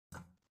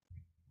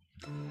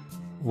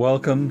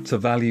Welcome to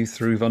Value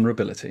Through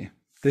Vulnerability.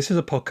 This is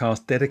a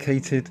podcast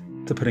dedicated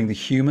to putting the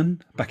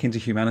human back into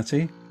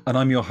humanity, and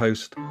I'm your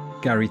host,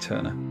 Gary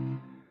Turner.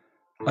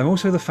 I'm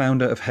also the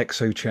founder of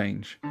Hexo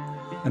Change,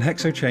 and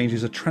Hexo Change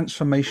is a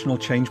transformational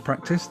change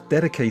practice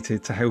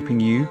dedicated to helping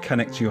you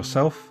connect to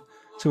yourself,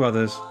 to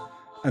others,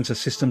 and to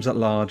systems at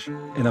large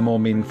in a more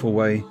meaningful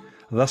way,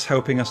 thus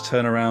helping us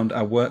turn around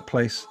our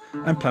workplace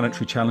and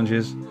planetary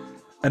challenges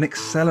and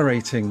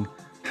accelerating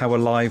how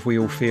alive we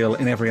all feel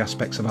in every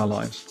aspect of our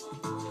lives.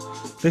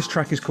 This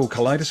track is called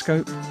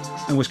Kaleidoscope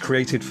and was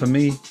created for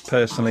me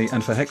personally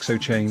and for Hexo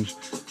Change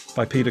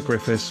by Peter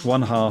Griffiths,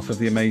 one half of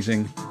the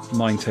amazing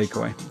Mind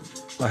Takeaway.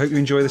 I hope you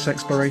enjoy this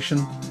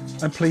exploration,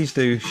 and please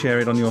do share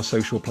it on your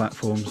social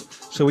platforms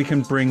so we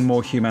can bring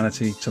more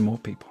humanity to more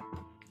people.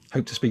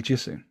 Hope to speak to you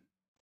soon.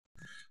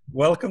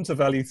 Welcome to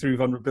Value Through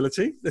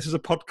Vulnerability. This is a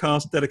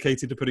podcast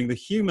dedicated to putting the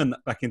human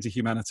back into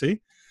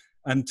humanity.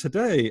 And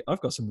today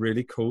I've got some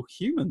really cool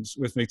humans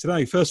with me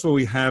today. First of all,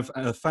 we have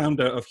a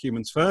founder of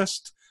Humans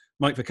First,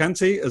 Mike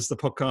Vacanti, as the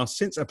podcast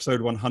since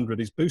episode 100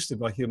 is boosted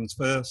by Humans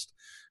First.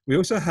 We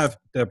also have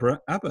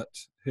Deborah Abbott,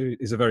 who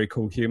is a very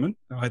cool human.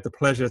 I had the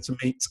pleasure to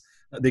meet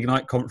at the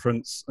Ignite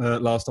conference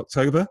last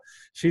October.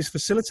 She's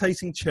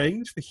facilitating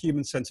change for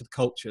human-centered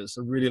cultures.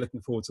 So really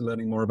looking forward to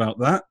learning more about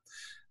that.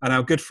 And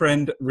our good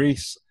friend,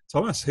 Rhys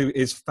Thomas, who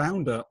is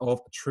founder of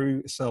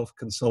True Self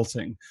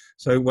Consulting.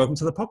 So welcome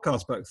to the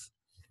podcast, both.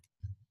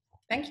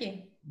 Thank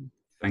you.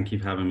 Thank you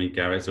for having me,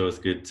 Gary. It's always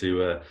good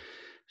to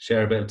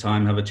share a bit of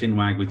time, have a chin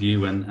wag with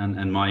you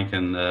and Mike,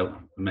 and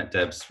met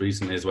Debs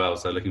recently as well.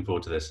 So looking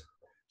forward to this.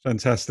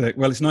 Fantastic.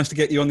 Well, it's nice to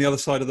get you on the other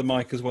side of the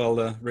mic as well,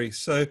 Rhys.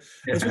 So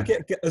Yeah.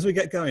 as we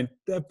get going,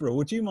 Deborah,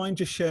 would you mind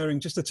just sharing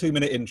just a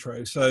 2-minute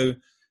intro? So,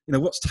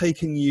 what's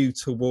taking you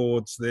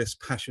towards this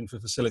passion for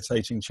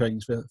facilitating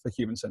change for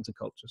human-centered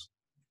cultures?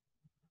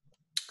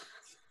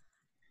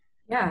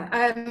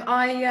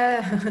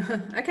 Yeah,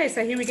 okay,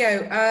 so here we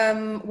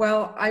go.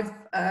 Well, I've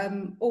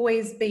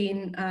always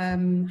been,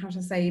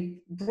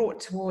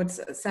 brought towards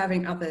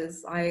serving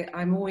others.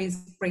 I'm always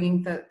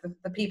bringing the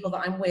people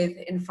that I'm with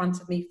in front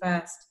of me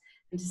first,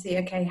 and to see,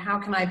 okay, how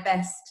can I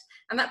best?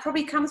 And that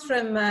probably comes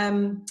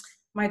from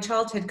my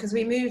childhood, because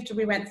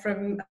we went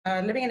from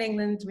living in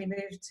England, we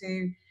moved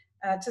to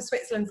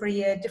Switzerland for a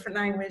year, different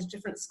language,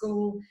 different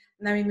school.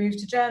 And then we moved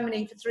to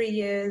Germany for 3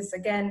 years,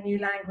 again, new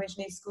language,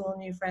 new school,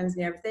 new friends,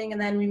 new everything. And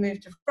then we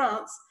moved to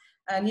France,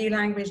 new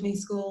language, new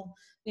school,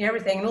 new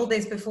everything. And all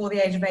this before the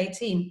age of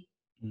 18.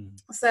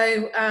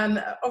 So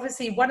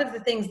obviously one of the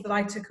things that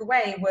I took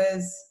away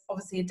was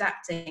obviously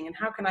adapting, and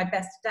how can I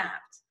best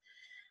adapt?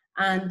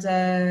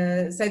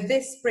 And so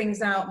this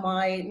brings out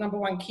my number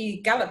one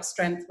key Gallup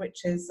strength,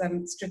 which is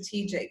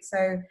strategic.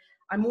 So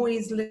I'm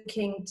always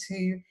looking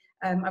to,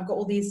 I've got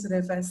all these sort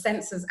of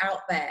sensors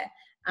out there,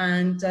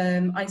 and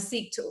I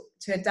seek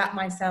to adapt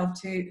myself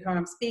to who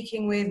I'm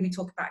speaking with. We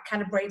talk about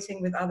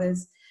calibrating with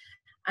others.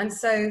 And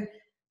so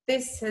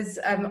this has,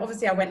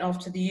 obviously I went off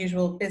to the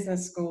usual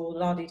business school,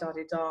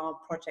 la-di-da-di-da,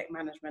 project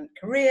management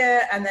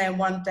career. And then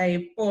one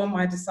day, boom,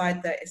 I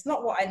decided that it's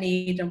not what I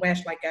need, and where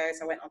should I go?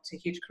 So I went on to a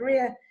huge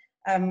career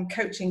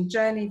coaching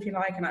journey, if you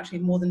like, and actually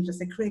more than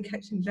just a career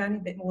coaching journey,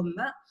 a bit more than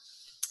that.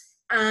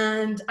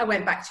 And I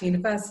went back to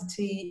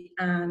university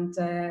and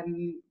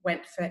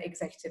went for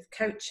executive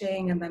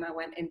coaching, and then I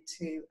went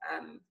into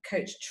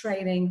coach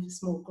training for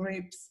small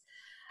groups.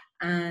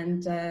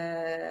 And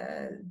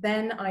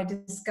then I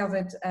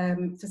discovered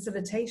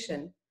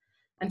facilitation.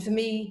 And for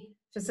me,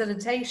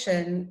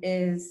 facilitation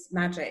is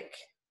magic,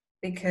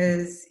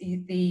 because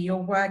you're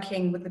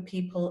working with the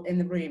people in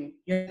the room.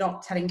 You're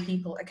not telling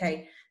people,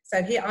 okay,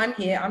 so I'm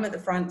here, I'm at the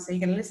front, so you're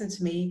going to listen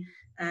to me,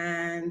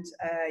 and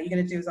you're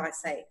going to do as I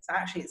say. So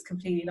actually it's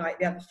completely like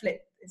the other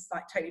flip, it's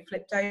like totally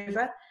flipped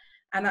over,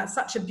 and that's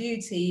such a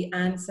beauty.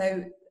 And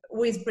so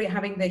always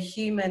having the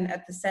human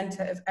at the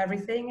center of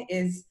everything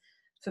is,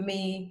 for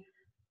me,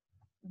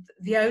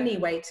 the only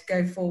way to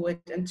go forward,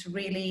 and to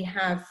really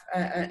have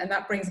and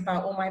that brings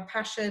about all my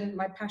passion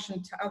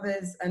to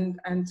others,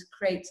 and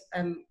create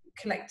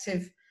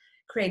collective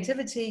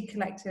creativity,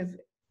 collective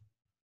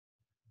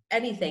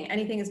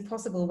anything is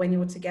possible when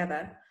you're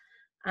together.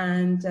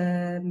 And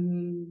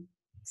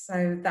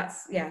so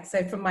that's, yeah,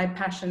 so from my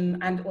passion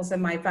and also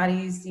my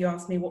values, you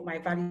asked me what my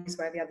values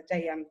were the other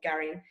day,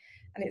 Gary,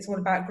 and it's all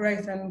about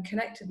growth and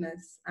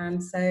connectedness.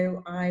 And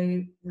so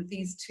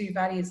these two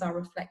values are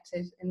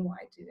reflected in what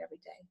I do every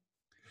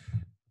day.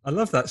 I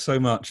love that so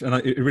much. And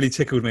it really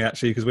tickled me,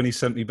 actually, because when he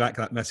sent me back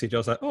that message, I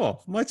was like,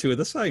 oh, my two are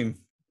the same.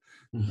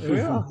 There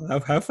we are.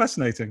 How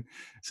fascinating.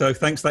 So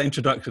thanks for that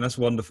introduction. That's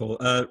wonderful.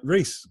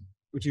 Rhys,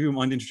 would you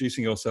mind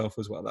introducing yourself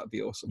as well? That'd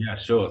be awesome. Yeah,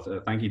 sure.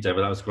 Thank you,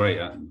 Deborah. That was great.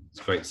 It's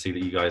great to see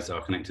that you guys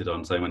are connected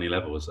on so many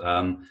levels.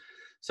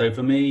 So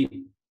for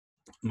me,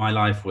 my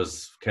life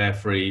was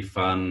carefree,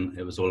 fun.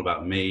 It was all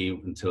about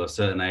me until a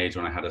certain age,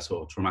 when I had a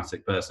sort of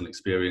traumatic personal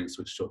experience,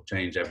 which sort of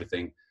changed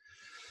everything.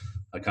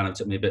 It kind of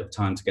took me a bit of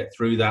time to get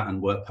through that and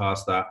work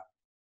past that.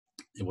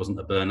 It wasn't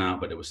a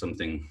burnout, but it was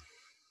something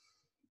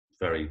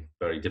very,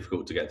 very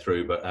difficult to get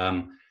through. But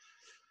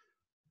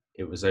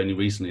it was only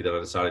recently that I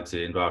decided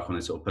to embark on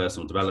this sort of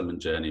personal development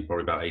journey,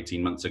 probably about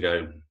 18 months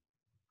ago,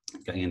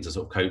 getting into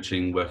sort of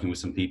coaching, working with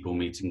some people,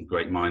 meeting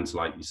great minds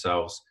like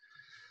yourselves,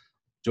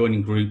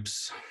 joining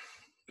groups,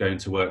 going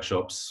to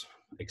workshops,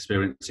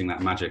 experiencing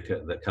that magic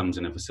that comes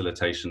in a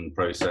facilitation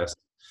process.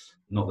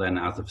 Not then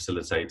as a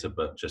facilitator,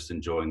 but just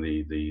enjoying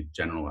the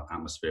general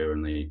atmosphere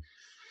and the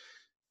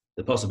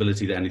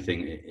possibility that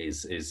anything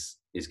is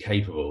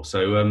capable.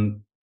 So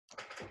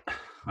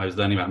I was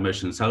learning about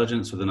emotional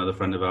intelligence with another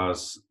friend of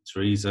ours,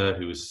 Teresa,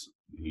 who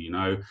you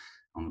know,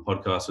 on the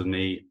podcast with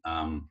me.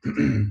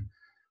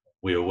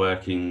 We were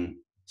working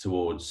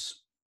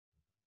towards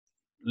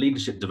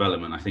leadership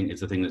development. I think it's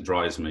the thing that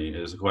drives me.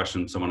 There's a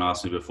question someone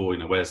asked me before,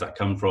 where does that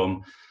come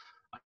from?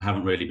 I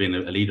haven't really been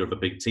a leader of a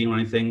big team or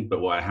anything,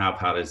 but what I have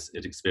had is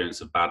an experience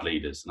of bad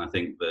leaders. And I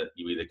think that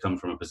you either come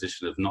from a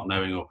position of not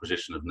knowing or a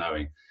position of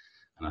knowing.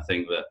 And I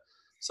think that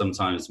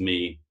sometimes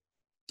me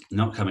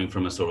not coming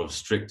from a sort of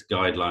strict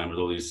guideline with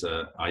all these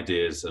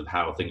ideas of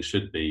how things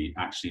should be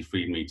actually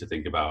freed me to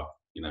think about,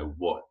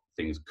 what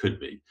things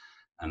could be.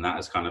 And that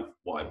is kind of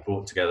what I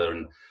brought together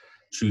in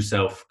true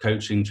self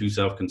coaching, true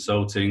self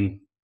consulting,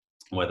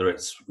 whether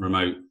it's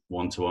remote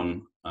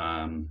one-to-one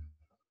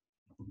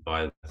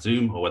by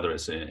Zoom or whether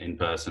it's in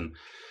person,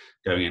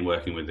 going in,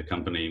 working with the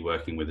company,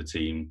 working with the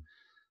team,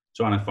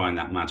 trying to find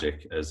that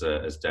magic, as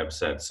Deb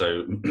said.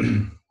 So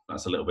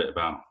that's a little bit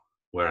about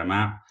where I'm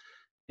at.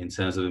 In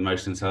terms of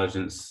emotional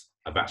intelligence,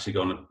 I've actually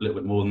gone a little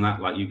bit more than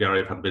that. Like you,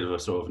 Gary, I've had a bit of a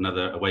sort of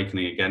another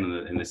awakening again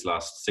in this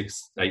last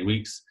 6-8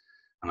 weeks.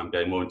 And I'm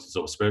going more into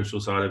sort of spiritual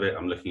side of it.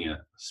 I'm looking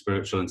at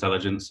spiritual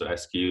intelligence, so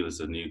SQ.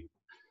 There's a new,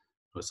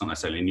 well, it's not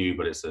necessarily new,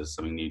 but it's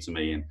something new to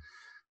me. And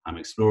I'm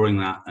exploring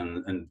that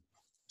and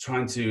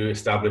trying to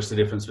establish the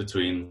difference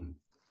between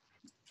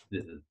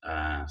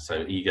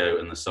so ego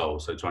and the soul.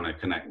 So trying to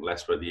connect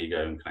less with the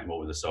ego and connect more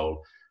with the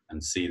soul,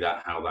 and see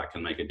that how that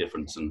can make a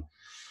difference, and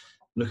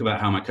look about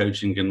how my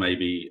coaching can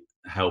maybe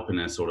help in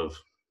a sort of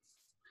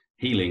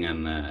healing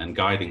and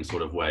guiding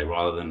sort of way,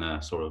 rather than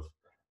a sort of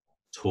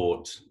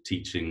taught,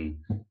 teaching,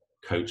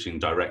 coaching,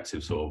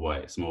 directive sort of way.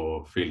 It's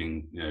more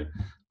feeling,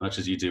 much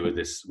as you do with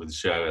the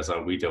show, as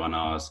we do on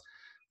ours,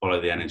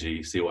 follow the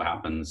energy, see what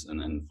happens, and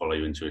then follow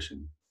your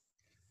intuition.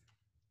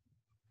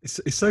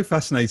 It's so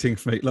fascinating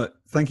for me. Like,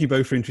 thank you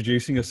both for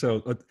introducing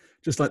yourselves.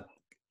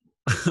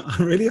 I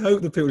really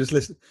hope that people just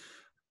listen.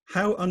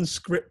 How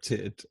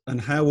unscripted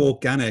and how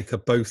organic are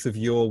both of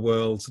your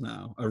worlds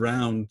now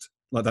around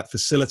like that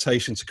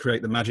facilitation to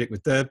create the magic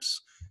with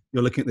Debs?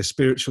 You're looking at the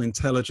spiritual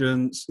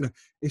intelligence.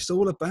 It's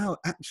all about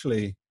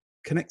actually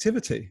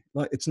connectivity.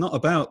 Like, it's not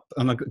about,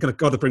 and I'm going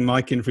to bring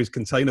Mike in for his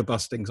container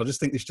bustings. I just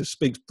think this just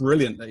speaks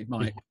brilliantly,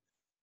 Mike,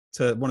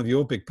 to one of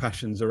your big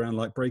passions around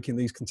like breaking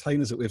these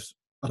containers that we've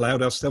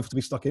allowed ourselves to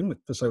be stuck in with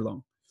for so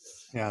long.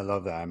 Yeah, I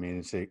love that. I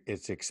mean,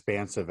 it's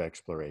expansive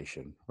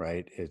exploration,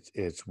 right?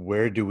 It's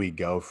where do we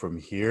go from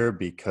here,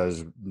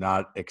 because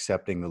not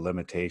accepting the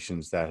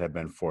limitations that have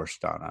been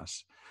forced on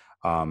us,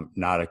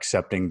 not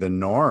accepting the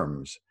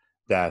norms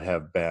that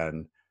have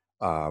been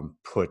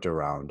put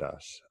around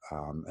us,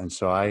 and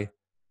so I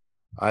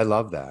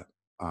love that.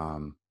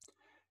 And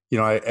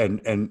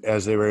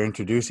as they were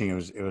introducing,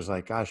 it was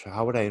like, gosh,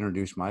 how would I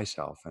introduce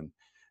myself? And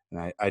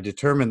I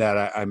determined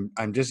that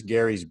I'm just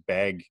Gary's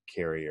bag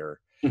carrier.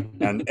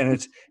 And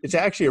it's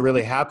actually a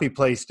really happy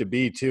place to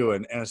be too,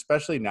 and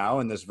especially now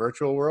in this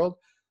virtual world,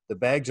 the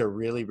bags are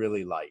really,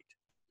 really light,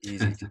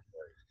 easy to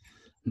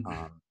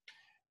carry.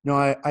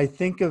 I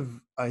think of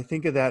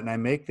that, and I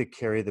make the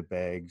carry the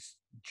bags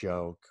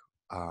joke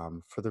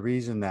for the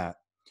reason that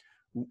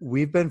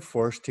we've been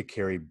forced to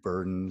carry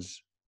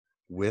burdens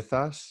with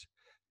us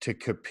to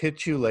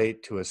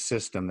capitulate to a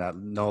system that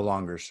no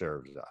longer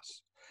serves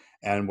us.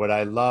 And what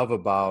I love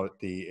about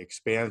the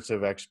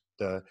expansive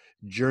the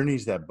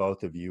journeys that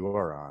both of you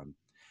are on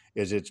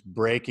is it's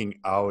breaking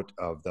out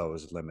of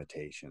those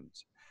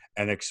limitations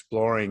and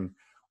exploring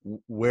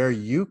where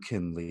you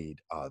can lead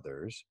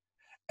others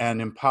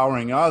and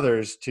empowering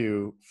others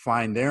to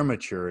find their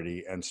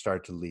maturity and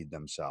start to lead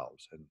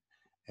themselves.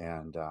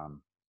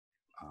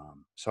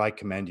 So I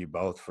commend you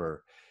both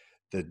for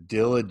the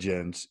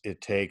diligence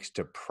it takes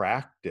to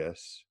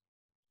practice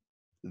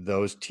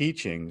those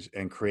teachings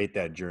and create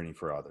that journey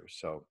for others.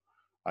 So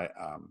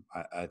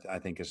I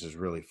think this is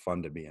really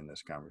fun to be in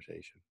this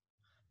conversation.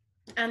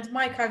 And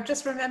Mike, I've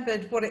just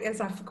remembered what it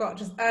is I forgot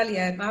just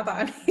earlier, now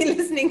that I'm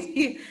listening to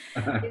you,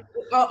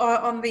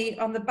 on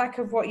the back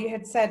of what you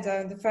had said,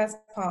 the first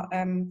part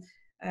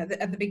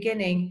at the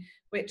beginning,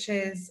 which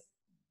is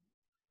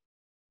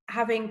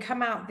having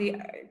come out the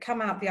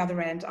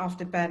other end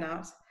after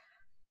burnout.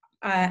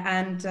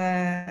 And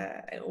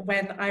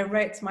when I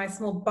wrote my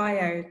small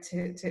bio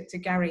to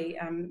Gary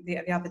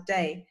the other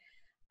day,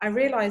 I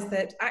realized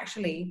that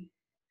actually,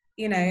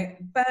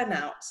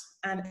 burnout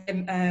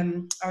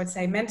and I would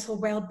say mental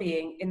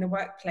well-being in the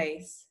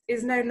workplace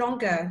is no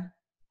longer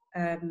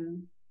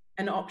an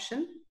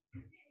option.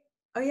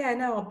 Oh yeah,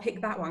 no, I'll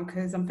pick that one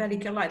because I'm fairly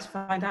good. I'd like to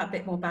find out a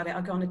bit more about it.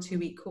 I'll go on a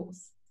 2-week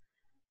course.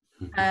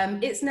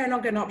 It's no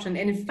longer an option.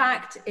 And in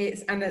fact,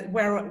 it's, and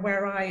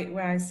where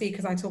I see,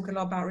 because I talk a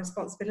lot about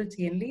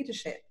responsibility and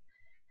leadership,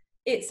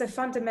 it's a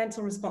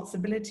fundamental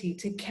responsibility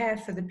to care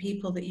for the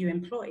people that you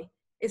employ.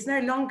 It's no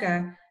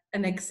longer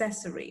an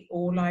accessory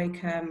or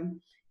like,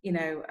 one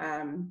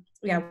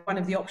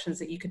of the options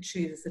that you could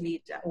choose as a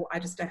leader, or I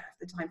just don't have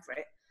the time for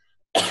it.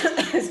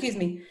 Excuse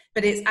me.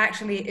 But it's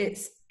actually,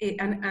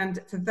 and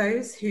for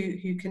those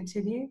who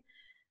continue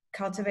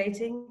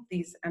cultivating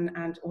these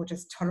and or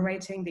just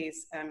tolerating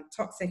these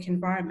toxic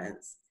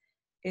environments,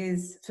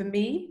 is, for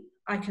me,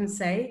 I can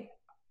say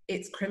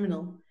it's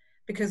criminal.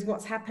 Because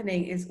what's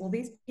happening is all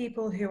these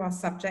people who are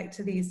subject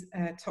to these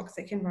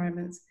toxic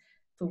environments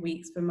for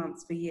weeks, for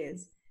months, for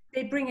years,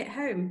 they bring it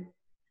home.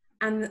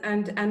 And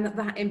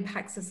that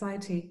impacts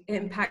society. It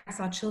impacts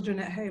our children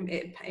at home.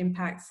 It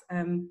impacts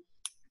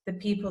the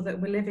people that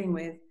we're living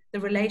with,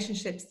 the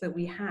relationships that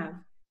we have.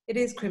 It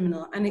is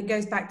criminal. And it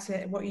goes back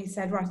to what you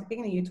said right at the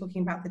beginning. You're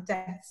talking about the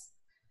deaths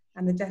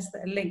and the deaths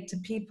that are linked to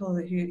people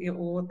who,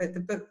 or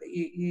the book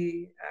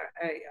that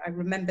I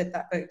remembered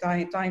that book,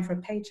 Dying for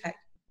a Paycheck.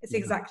 It's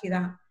exactly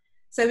that.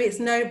 So it's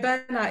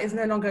burnout is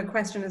no longer a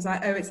question as like,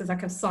 oh, it's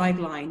like a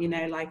sideline,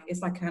 like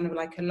it's like kind of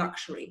like a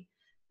luxury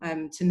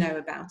to know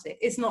about it.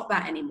 It's not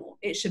that anymore.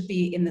 It should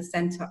be in the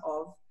center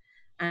of,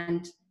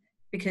 and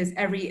because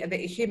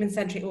the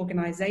human-centric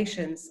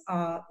organizations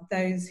are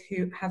those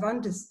who have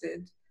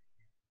understood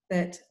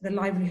that the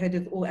livelihood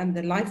of all and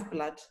the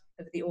lifeblood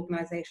of the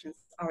organizations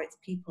are its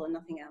people and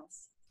nothing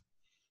else.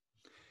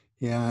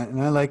 Yeah,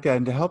 and I like that.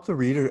 And to help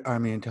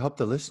to help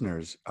the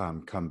listeners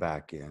come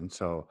back in.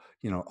 So,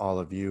 all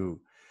of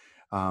you,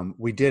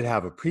 we did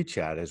have a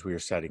pre-chat as we were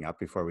setting up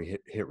before we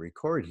hit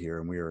record here,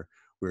 and we were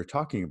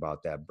talking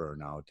about that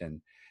burnout,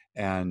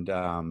 and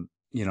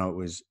it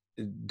was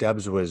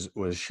Debs was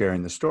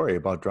sharing the story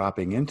about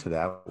dropping into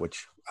that,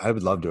 which I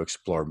would love to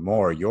explore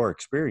more your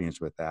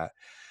experience with that.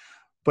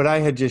 But I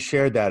had just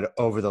shared that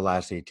over the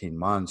last 18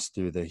 months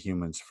through the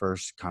Humans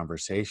First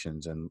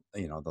conversations and,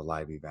 the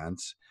live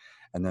events,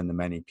 and then the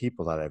many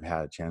people that I've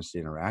had a chance to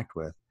interact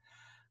with,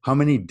 how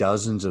many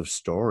dozens of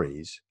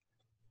stories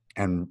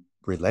and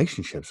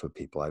relationships with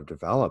people I've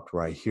developed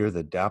where I hear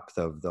the depth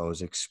of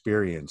those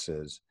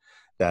experiences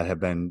that have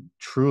been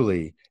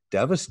truly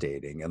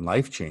devastating and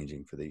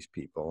life-changing for these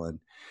people.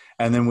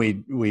 And then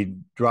we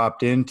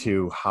dropped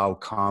into how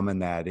common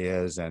that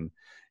is, and,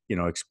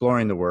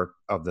 exploring the work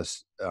of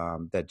this,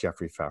 that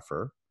Jeffrey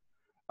Pfeffer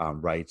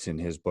writes in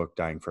his book,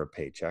 Dying for a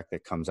Paycheck,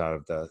 that comes out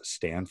of the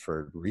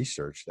Stanford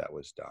research that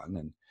was done.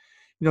 And,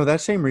 that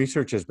same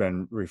research has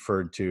been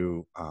referred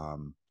to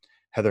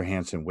Heather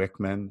Hansen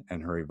Wickman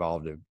and her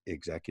Evolved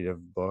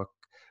Executive book.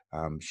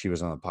 She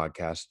was on the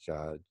podcast,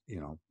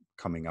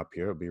 coming up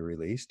here, it'll be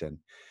released. And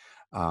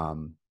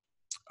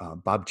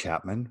Bob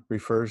Chapman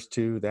refers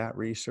to that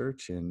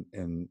research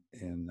in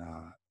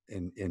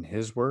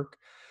his work.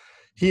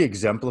 He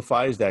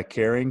exemplifies that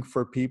caring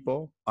for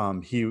people. I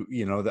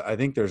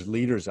think there's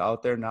leaders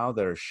out there now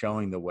that are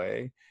showing the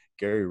way.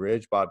 Gary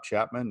Ridge, Bob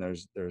Chapman,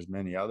 there's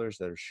many others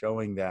that are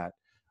showing that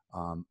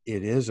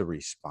it is a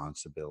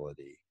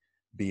responsibility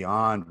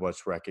beyond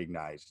what's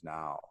recognized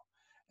now.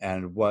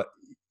 And what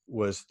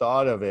was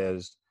thought of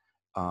as,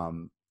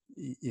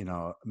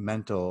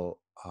 mental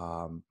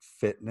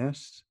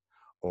fitness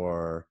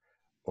or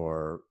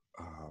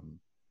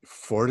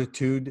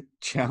fortitude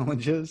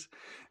challenges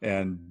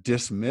and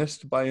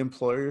dismissed by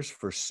employers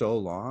for so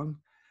long,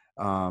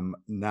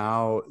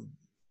 now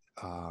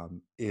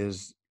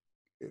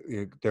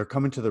they're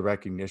coming to the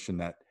recognition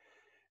that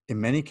in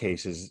many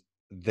cases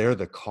they're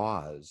the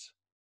cause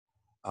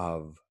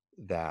of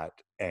that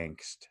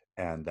angst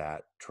and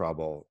that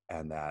trouble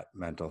and that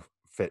mental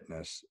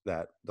fitness,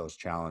 that those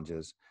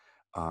challenges,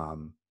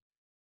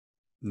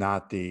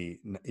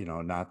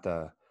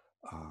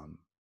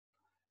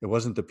 it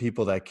wasn't the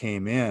people that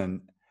came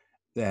in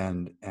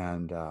and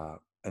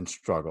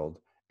struggled.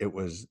 It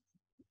was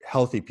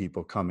healthy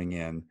people coming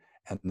in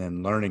and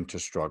then learning to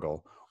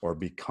struggle or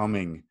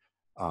becoming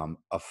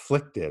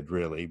afflicted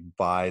really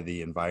by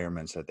the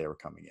environments that they were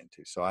coming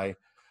into. So I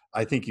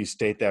think you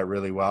state that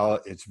really well.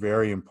 It's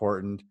very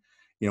important.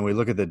 We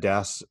look at the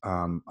deaths.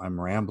 I'm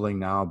rambling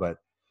now, but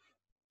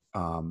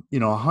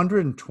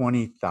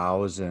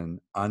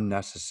 120,000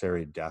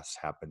 unnecessary deaths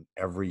happen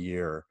every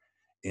year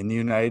in the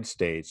United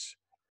States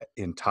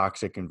in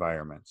toxic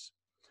environments.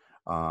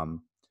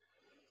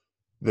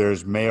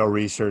 There's Mayo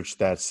research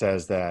that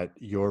says that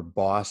your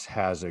boss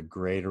has a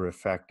greater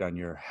effect on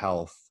your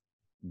health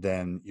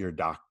than your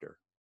doctor.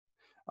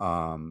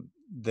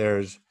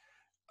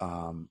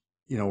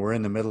 We're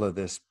in the middle of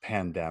this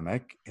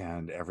pandemic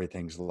and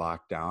everything's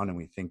locked down, and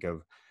we think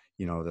of,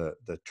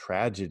 the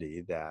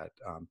tragedy that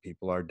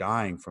people are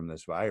dying from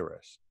this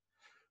virus.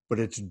 But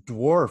it's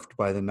dwarfed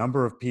by the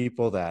number of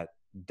people that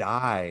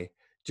die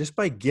just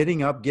by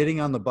getting up, getting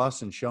on the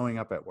bus and showing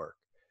up at work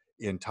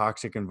in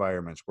toxic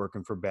environments,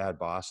 working for bad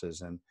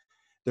bosses. And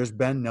there's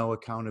been no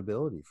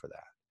accountability for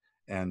that.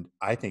 And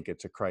I think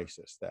it's a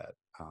crisis that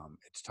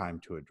it's time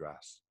to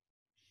address.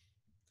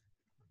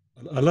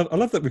 I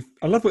love that.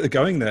 I love what you're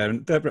going there,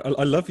 and Deborah,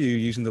 I love you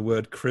using the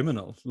word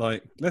criminal.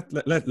 Like,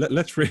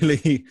 let's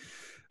really,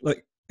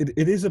 like,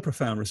 it is a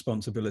profound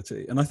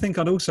responsibility. And I think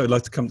I'd also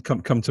like to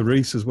come to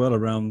Reese as well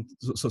around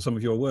some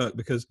of your work,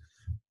 because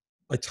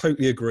I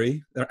totally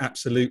agree. There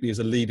absolutely is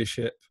a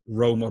leadership,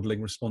 role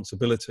modeling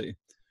responsibility.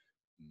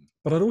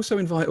 But I'd also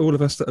invite all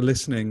of us that are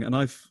listening, and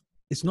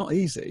it's not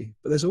easy,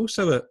 but there's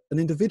also an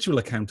individual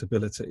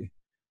accountability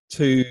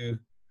to.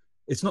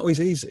 It's not always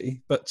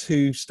easy, but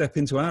to step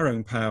into our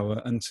own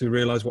power and to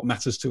realize what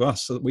matters to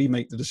us so that we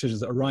make the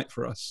decisions that are right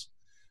for us.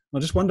 And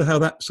I just wonder how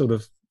that sort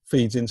of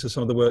feeds into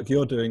some of the work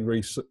you're doing,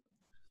 Reese.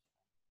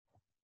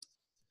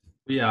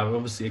 Yeah,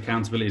 obviously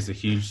accountability is a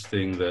huge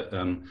thing that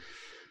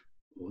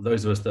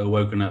those of us that are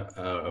woken up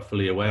are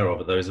fully aware of,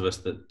 but those of us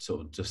that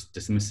sort of just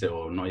dismiss it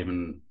or not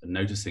even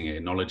noticing it,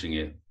 acknowledging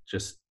it,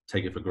 just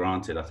take it for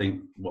granted. I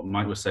think what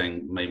Mike was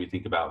saying made me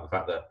think about the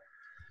fact that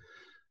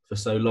for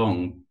so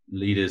long,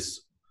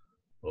 leaders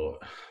or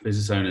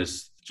business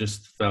owners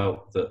just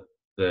felt that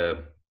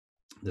the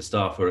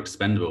staff were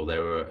expendable. They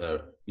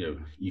were,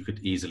 you could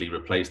easily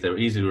replace. They were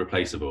easily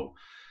replaceable.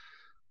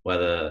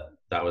 Whether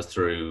that was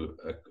through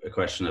a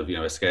question of,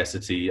 a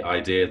scarcity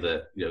idea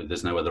that,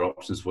 there's no other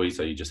options for you,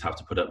 so you just have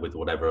to put up with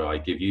whatever I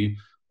give you,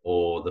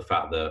 or the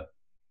fact that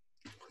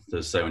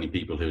there's so many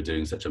people who are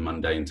doing such a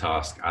mundane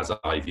task as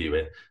I view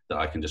it that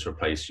I can just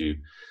replace you,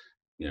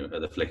 at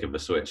the flick of a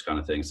switch kind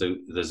of thing. So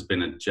there's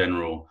been a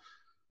general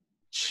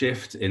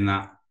shift in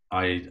that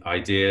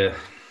idea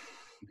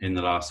in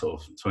the last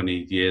sort of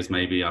 20 years,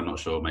 maybe. I'm not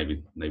sure,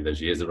 maybe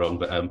those years are wrong,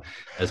 but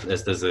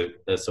as there's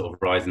a sort of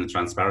rise in the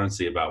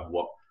transparency about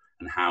what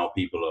and how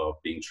people are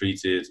being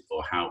treated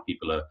or how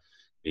people are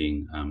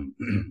being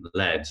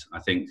led. I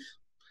think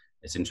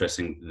it's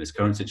interesting in this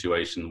current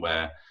situation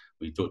where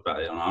we talked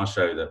about it on our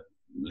show, that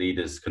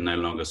leaders can no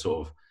longer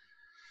sort of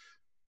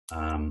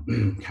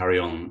carry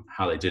on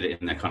how they did it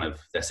in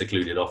their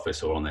secluded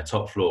office or on their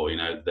top floor.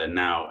 They're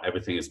now,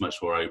 everything is much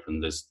more open.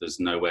 There's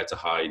nowhere to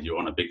hide. You're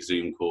on a big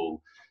Zoom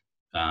call.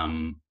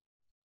 In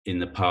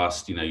the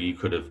past, you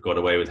could have got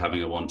away with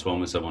having a one-to-one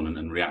with someone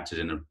and reacted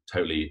in a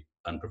totally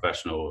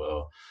unprofessional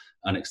or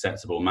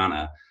unacceptable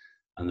manner,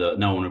 and that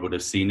no one would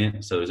have seen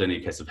it. So it was only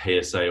a case of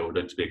hearsay or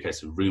to be a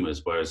case of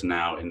rumors. Whereas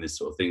now in this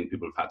sort of thing,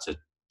 people have had to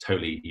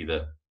totally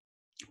either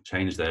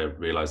change their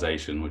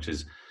realization, which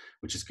is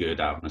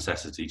good, out of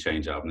necessity.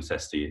 Change out of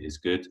necessity is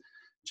good.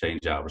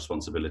 Change out of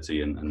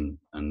responsibility and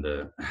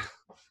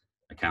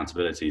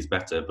accountability is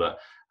better. But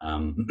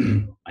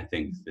I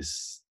think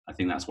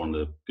that's one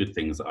of the good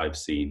things that I've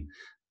seen,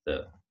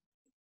 that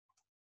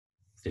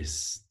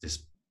this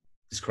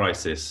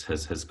crisis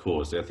has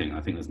caused. I think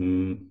there's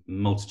a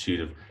multitude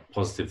of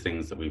positive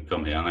things that we've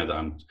come here. I know that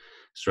I'm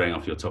straying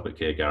off your topic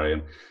here, Gary.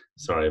 I'm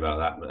sorry about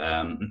that, but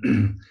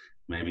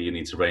maybe you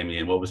need to rein me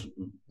in. What was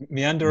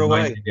meander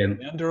away?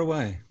 Meander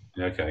away.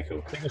 Okay,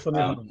 cool.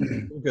 All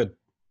good.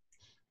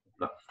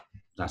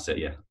 That's it,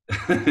 yeah.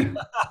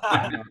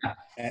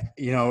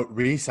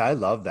 Reese, I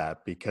love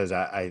that, because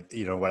I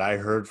what I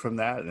heard from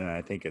that, and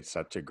I think it's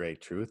such a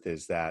great truth,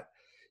 is that,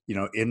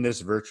 in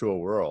this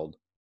virtual world,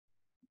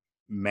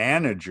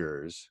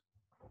 managers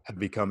have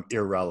become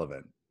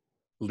irrelevant.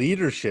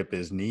 Leadership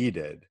is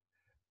needed,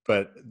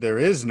 but there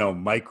is no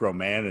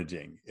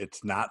micromanaging.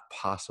 It's not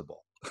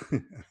possible.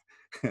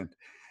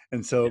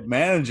 and so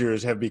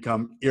managers have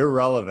become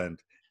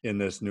irrelevant in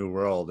this new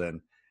world,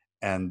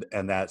 and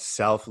that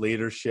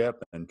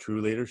self-leadership and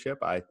true leadership,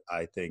 I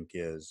think,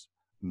 is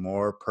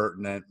more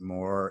pertinent,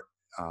 more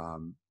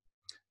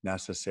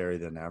necessary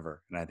than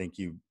ever. And I think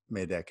you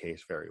made that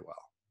case very well.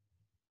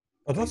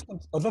 I'd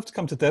love to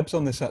come to Debs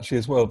on this actually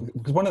as well,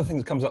 because one of the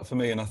things that comes up for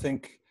me, and I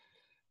think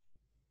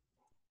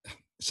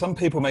some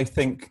people may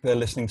think they're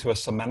listening to a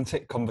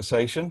semantic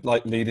conversation,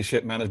 like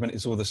leadership, management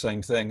is all the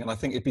same thing. And I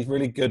think it'd be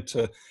really good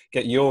to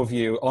get your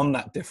view on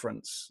that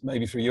difference,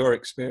 maybe through your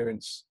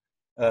experience,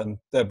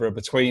 Deborah,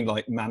 between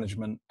like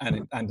management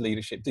and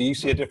leadership. Do you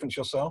see a difference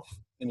yourself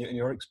in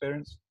your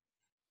experience?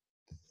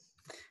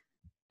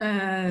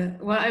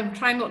 Well, I'm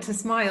trying not to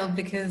smile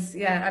because,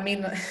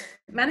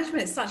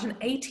 management is such an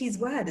 80s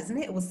word, isn't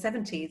it? Or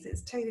 70s.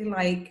 It's totally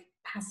like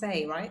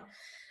passé, right?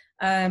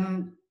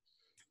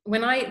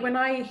 When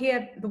I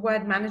hear the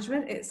word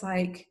management, it's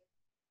like,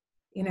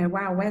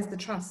 wow, where's the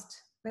trust?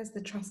 Where's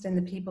the trust in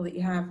the people that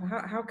you have?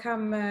 How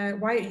come,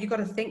 why you got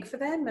to think for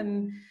them,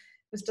 and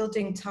we're still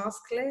doing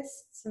task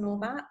lists and all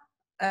that?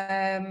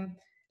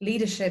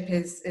 Leadership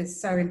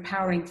is so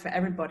empowering for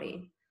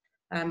everybody.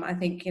 I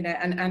think,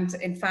 and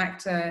in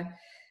fact,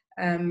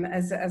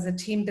 as a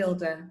team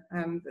builder,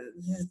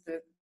 this is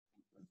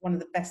one of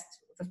the best,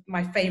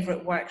 my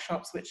favorite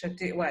workshops, which I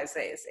do, it's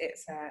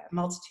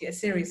a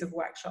series of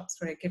workshops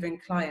for a given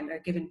client, a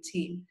given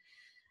team,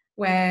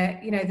 where,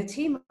 the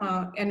team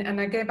are, and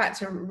I go back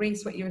to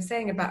Reese, what you were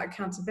saying about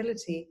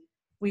accountability.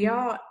 We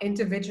are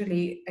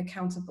individually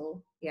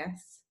accountable,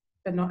 yes,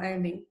 but not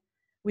only,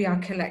 we are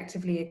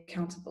collectively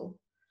accountable.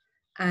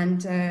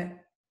 And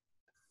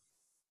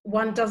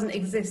one doesn't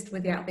exist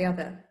without the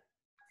other.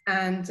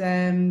 And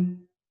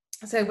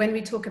so when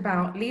we talk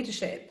about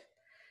leadership,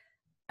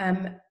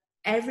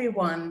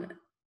 everyone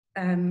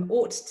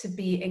ought to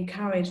be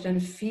encouraged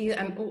and feel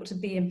and ought to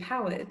be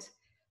empowered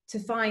to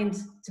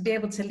be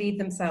able to lead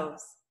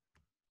themselves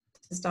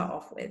to start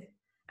off with,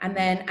 and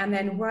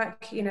then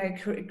work,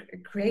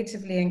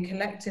 creatively and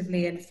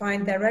collectively, and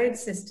find their own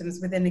systems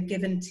within a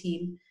given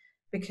team,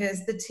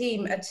 because a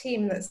team that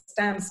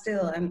stands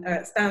still and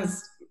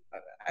stands,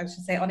 I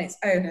should say, on its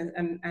own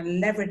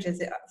and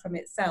leverages it from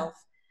itself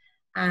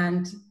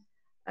and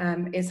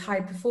is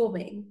high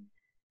performing,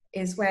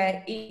 is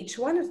where each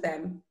one of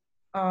them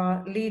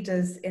are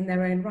leaders in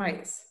their own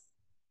rights.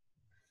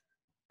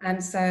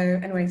 And so,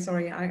 anyway,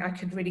 sorry, I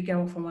could really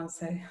go off on one.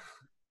 So,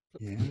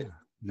 Yeah,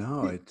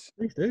 no, it's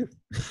Please do.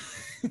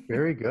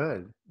 very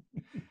good.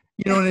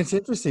 And it's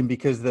interesting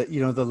because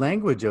the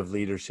language of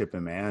leadership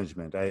and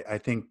management, I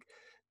think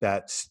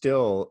that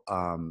still,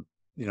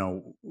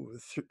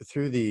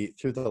 through the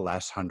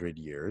last 100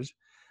 years,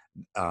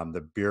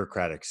 the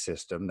bureaucratic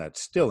system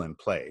that's still in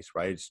place,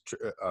 right? It's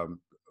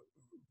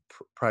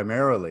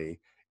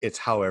primarily it's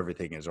how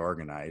everything is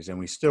organized, and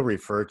we still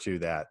refer to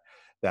that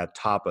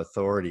top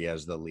authority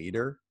as the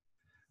leader,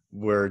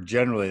 where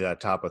generally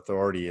that top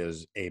authority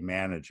is a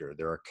manager,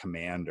 they're a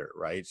commander,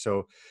 right?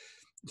 So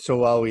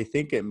while we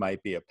think it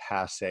might be a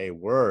passé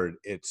word,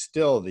 it's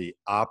still the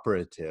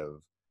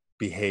operative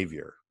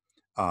behavior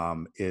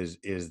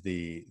is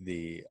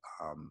the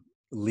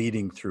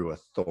leading through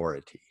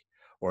authority,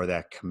 or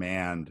that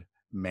command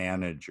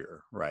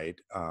manager, right?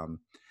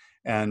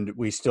 And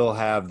we still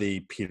have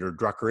the Peter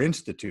Drucker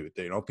Institute.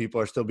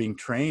 People are still being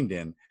trained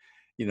in,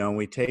 and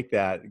we take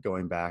that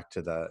going back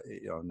to the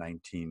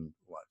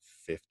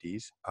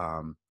 1950s.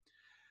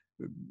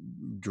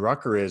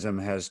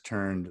 Druckerism has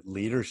turned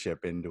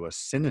leadership into a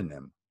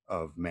synonym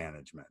of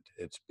management.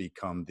 It's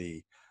become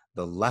the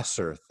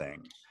lesser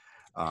thing.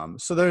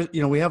 So there's,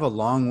 we have a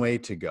long way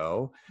to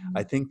go. Mm-hmm.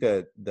 I think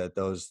that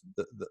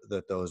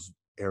those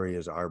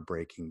areas are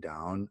breaking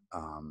down.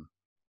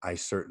 I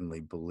certainly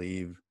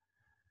believe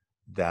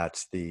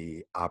that's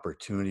the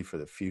opportunity for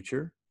the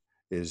future,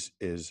 is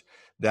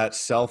that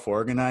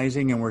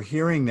self-organizing. And we're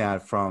hearing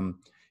that from,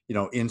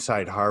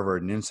 inside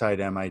Harvard and inside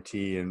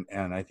MIT.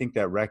 And I think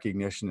that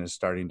recognition is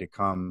starting to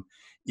come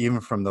even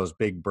from those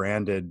big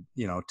branded,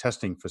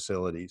 testing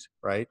facilities,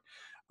 right?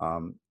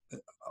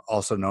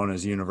 Also known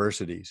as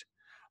universities.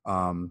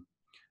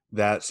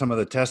 That some of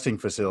the testing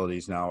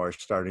facilities now are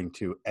starting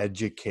to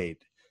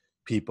educate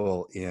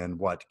people in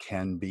what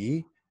can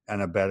be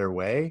and a better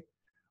way,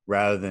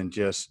 rather than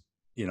just,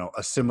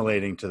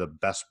 assimilating to the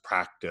best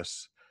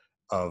practice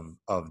of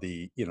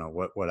the,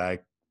 what I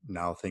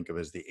now think of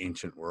as the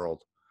ancient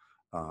world,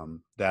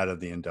 that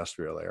of the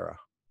industrial era.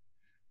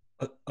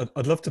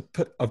 I'd love to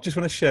I just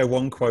want to share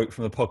one quote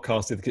from the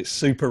podcast. I think it's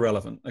super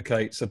relevant.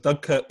 Okay. So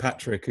Doug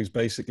Kirkpatrick, who's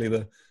basically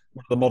one of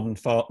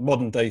the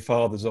modern day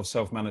fathers of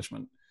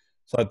self-management.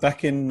 So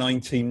back in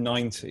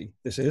 1990,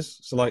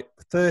 so like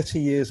 30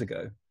 years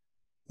ago,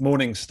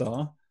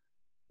 Morningstar,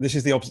 this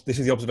is the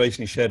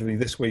observation he shared with me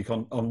this week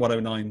on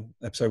 109,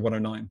 episode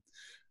 109.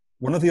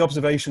 One of the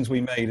observations we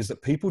made is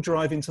that people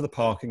drive into the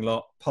parking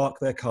lot, park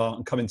their car,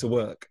 and come into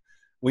work.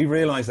 We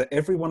realize that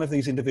every one of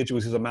these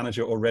individuals is a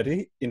manager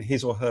already in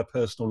his or her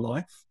personal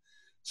life.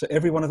 So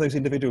every one of those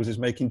individuals is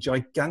making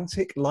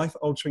gigantic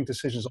life-altering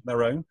decisions on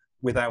their own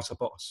without a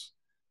boss.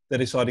 They're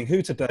deciding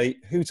who to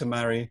date, who to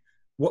marry,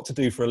 what to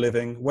do for a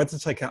living, whether to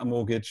take out a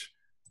mortgage,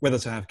 whether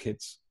to have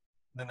kids.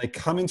 Then they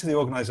come into the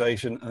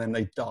organization and then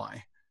they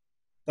die.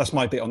 That's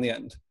my bit on the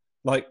end.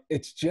 Like,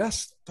 it's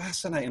just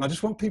fascinating. I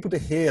just want people to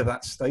hear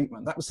that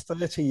statement. That was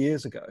 30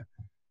 years ago,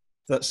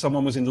 that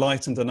someone was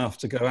enlightened enough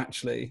to go,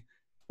 actually,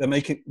 they're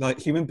making, like,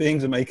 human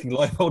beings are making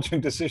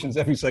life-altering decisions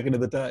every second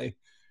of the day.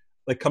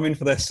 They come in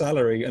for their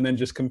salary and then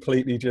just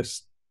completely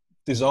just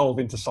dissolve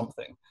into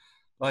something.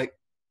 Like,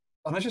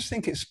 and I just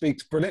think it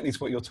speaks brilliantly to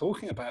what you're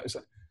talking about. Is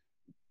that,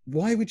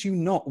 why would you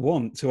not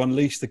want to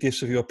unleash the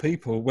gifts of your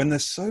people when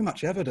there's so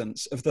much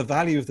evidence of the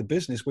value of the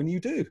business when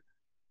you do?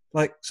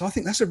 Like, so I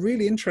think that's a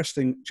really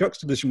interesting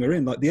juxtaposition we're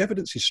in. Like, the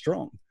evidence is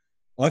strong.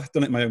 I've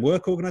done it in my own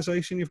work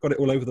organization. You've got it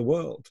all over the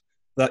world,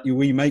 that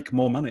we make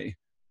more money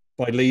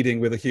by leading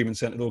with a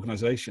human-centered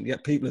organization.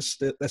 Yet people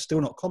they're still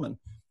not common.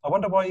 I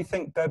wonder why you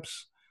think,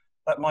 Debs,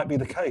 that might be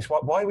the case.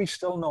 Why are we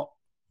still not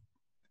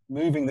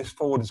moving this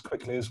forward as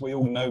quickly as we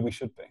all know we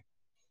should be?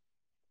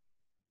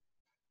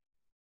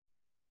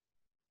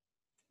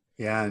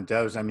 Yeah, and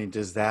Debs, I mean,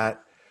 does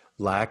that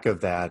lack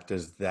of that,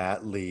 does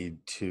that lead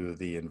to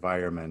the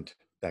environment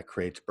that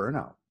creates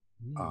burnout?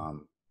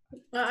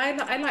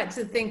 I like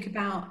to think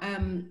about,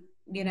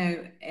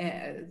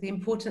 the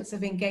importance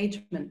of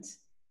engagement.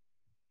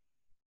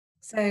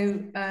 So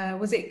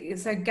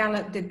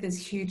Gallup did this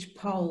huge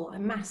poll, a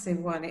massive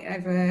one,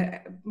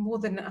 over more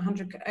than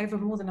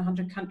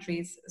 100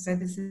 countries. So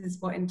this is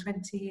what, in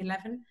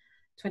 2011,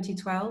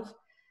 2012.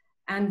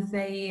 And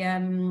they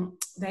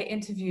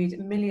interviewed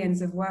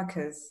millions of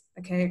workers,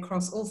 okay,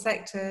 across all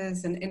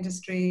sectors and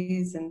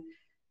industries, and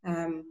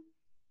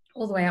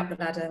all the way up the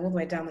ladder, all the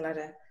way down the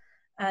ladder.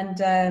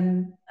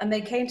 And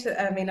they came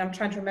to, I'm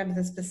trying to remember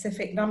the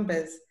specific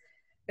numbers,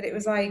 But it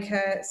was like,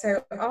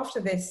 so after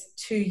this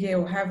 2 year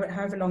or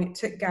however long it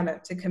took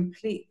Gallup to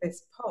complete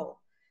this poll,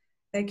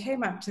 they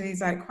came up to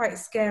these like quite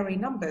scary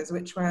numbers,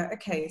 which were,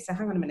 okay, so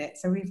hang on a minute.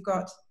 So we've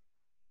got,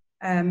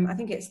 I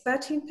think it's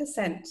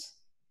 13%,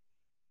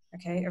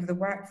 okay, of the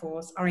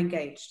workforce are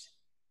engaged.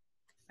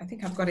 I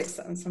think I've got it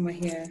somewhere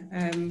here.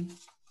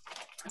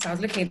 So I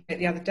was looking at it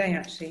the other day,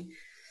 actually.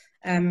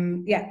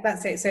 Yeah,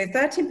 that's it. So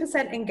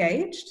 13%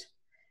 engaged,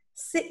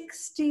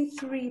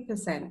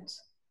 63%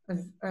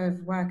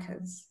 of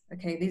workers,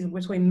 okay, these are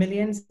between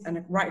millions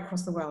and right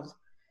across the world,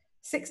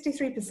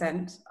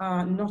 63%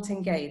 are not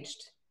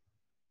engaged.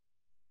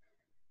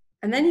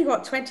 And then you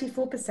got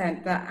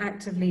 24% that are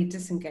actively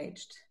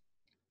disengaged.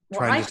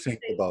 Trying to sink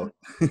the boat.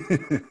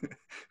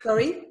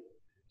 Sorry?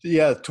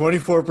 Yeah,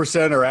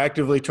 24% are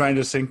actively trying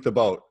to sink the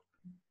boat.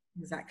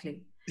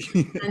 Exactly.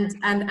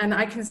 and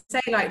I can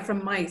say, like,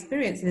 from my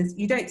experiences,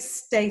 you don't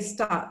stay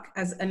stuck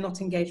as a not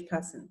engaged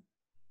person.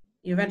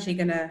 You're eventually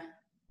gonna,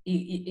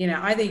 you know,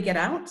 either you get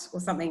out or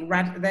something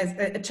there's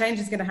a change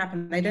is going to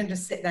happen. They don't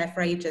just sit there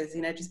for ages,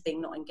 you know, just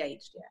being not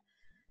engaged. Yeah,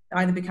 they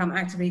either become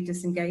actively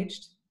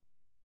disengaged,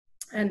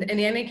 and in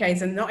any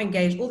case, and not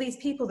engaged. All these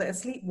people that are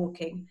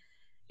sleepwalking,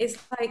 it's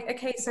like,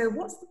 okay, so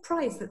what's the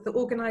price that the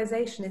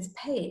organization is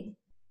paying?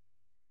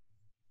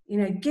 You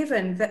know,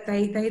 given that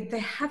they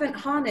haven't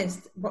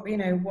harnessed what, you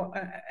know,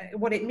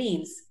 what it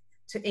means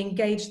to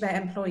engage their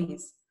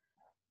employees,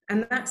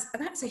 and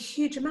that's a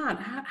huge amount.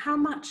 How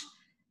much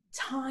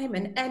time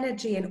and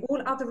energy and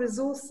all other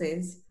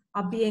resources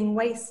are being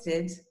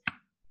wasted?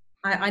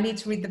 I need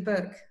to read the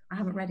book. I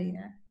haven't read it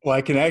yet. Well,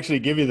 I can actually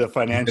give you the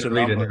financial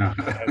number.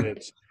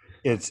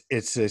 It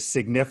It's a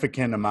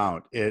significant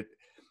amount.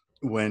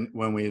 When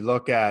we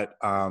look at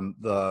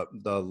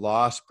the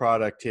lost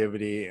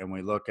productivity, and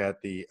we look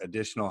at the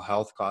additional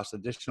health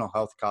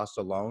costs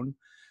alone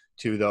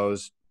to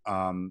those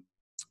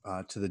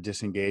to the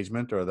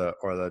disengagement or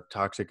the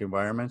toxic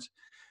environments,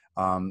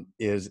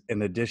 is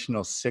an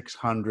additional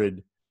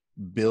 $600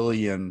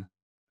 billion.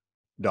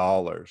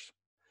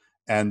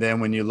 And then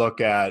when you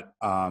look at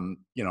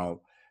you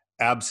know,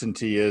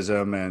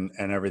 absenteeism and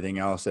everything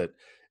else,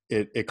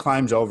 it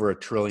climbs over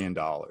 $1 trillion.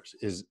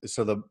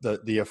 So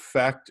the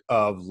effect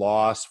of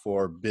loss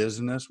for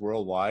business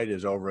worldwide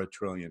is over $1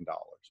 trillion.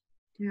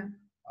 Yeah.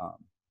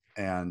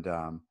 And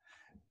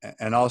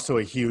also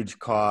a huge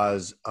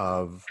cause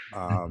of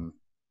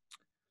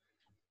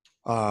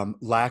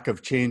lack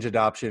of change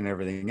adoption and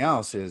everything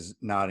else is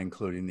not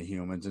including the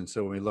humans. And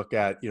so when we look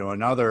at, you know,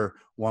 another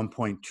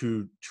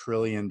 $1.2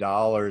 trillion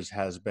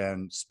has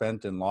been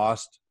spent and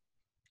lost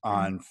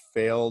on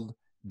failed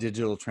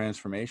digital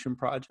transformation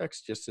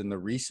projects just in the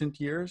recent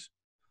years.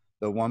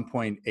 The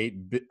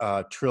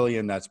 1.8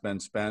 trillion that's been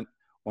spent,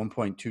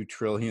 1.2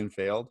 trillion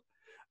failed.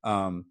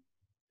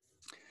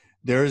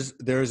 There's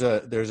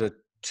a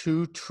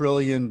 $2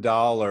 trillion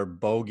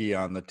bogey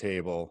on the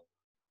table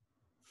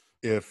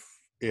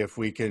if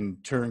we can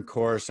turn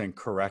course and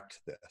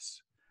correct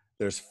this.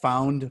 There's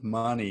found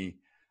money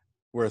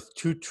worth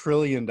 $2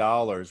 trillion,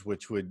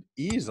 which would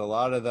ease a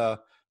lot of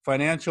the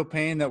financial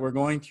pain that we're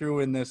going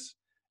through in this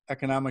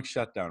economic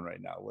shutdown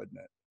right now, wouldn't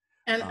it?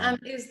 And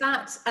is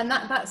that's a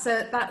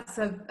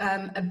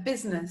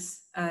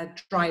business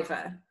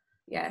driver?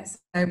 Yes,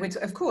 which,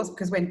 of course,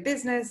 because when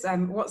business,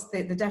 what's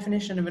the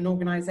definition of an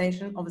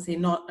organization? Obviously,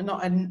 not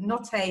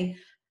a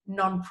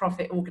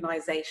non-profit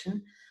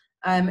organization.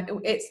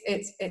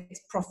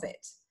 It's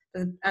profit,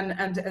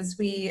 and as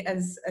we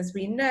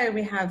know,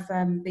 we have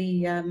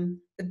the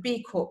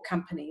B Corp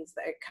companies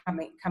that are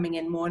coming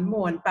in more and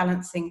more and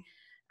balancing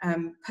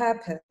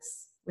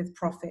purpose with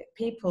profit,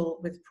 people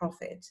with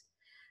profit.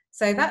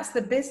 So that's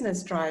the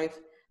business drive.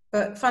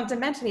 But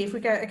fundamentally, if we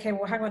go, okay,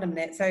 well, hang on a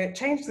minute. So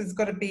change has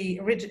got to be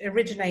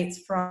originates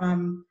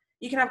from,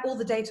 you can have all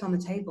the data on the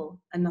table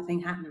and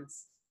nothing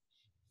happens.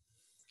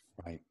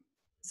 Right.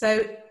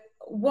 So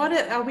what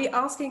are we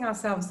asking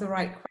ourselves the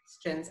right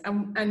questions?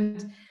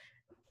 And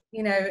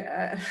you know,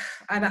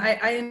 and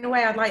I in a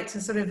way, I'd like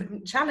to sort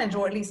of challenge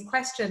or at least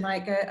question,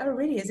 like, oh,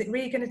 really? Is it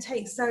really going to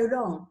take so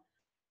long,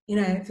 you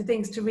know, for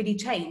things to really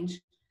change?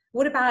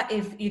 What about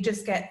if you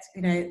just get,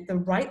 you know, the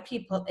right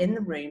people in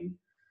the room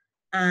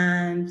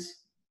and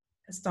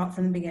start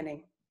from the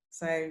beginning?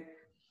 So,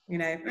 you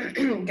know,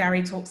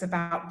 Gary talks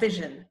about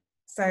vision.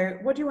 So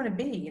what do you want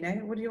to be? You know,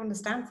 what do you want to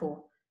stand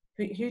for?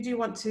 Who do you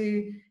want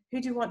to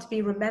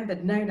be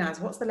remembered, known as?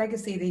 What's the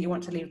legacy that you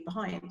want to leave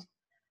behind?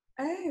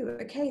 Oh,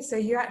 okay. So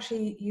you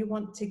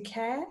want to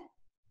care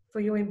for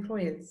your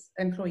employees,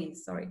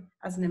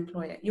 as an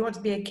employer. You want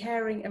to be a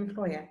caring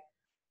employer.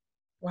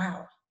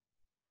 Wow.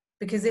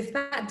 Because if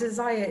that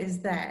desire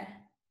is there,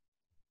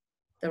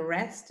 the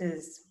rest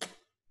is,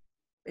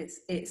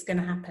 it's going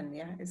to happen.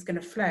 Yeah, it's going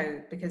to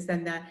flow. Because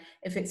then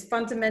if it's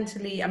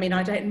fundamentally, I mean,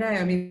 I don't know.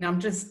 I mean, I'm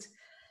just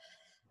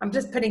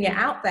putting it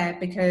out there,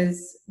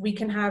 because we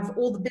can have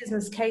all the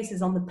business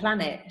cases on the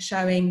planet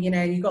showing, you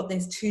know, you've got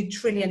this $2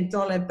 trillion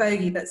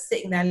bogey that's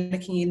sitting there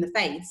looking you in the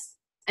face,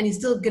 and you're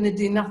still going to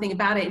do nothing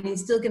about it. And you're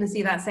still going to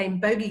see that same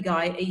bogey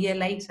guy a year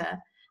later,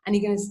 and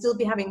you're going to still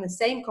be having the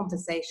same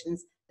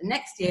conversations, the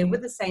next year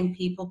with the same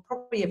people,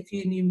 probably a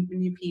few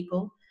new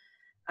people,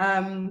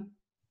 and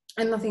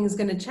nothing's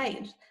going to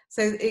change.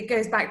 So it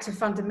goes back to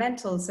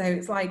fundamentals. So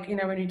it's like, you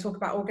know, when you talk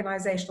about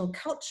organizational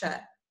culture,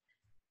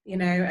 you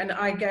know, and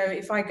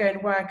if I go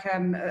and work,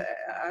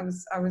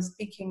 I was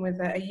speaking with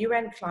a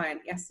UN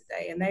client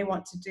yesterday, and they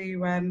want to do,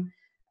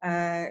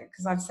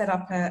 because I've set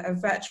up a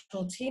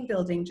virtual team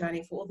building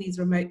journey for all these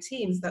remote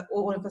teams that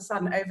all of a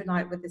sudden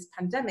overnight with this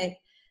pandemic,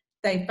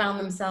 they found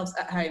themselves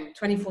at home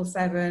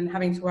 24/7,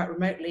 having to work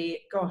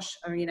remotely, gosh,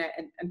 I mean, you know,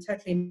 and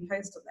totally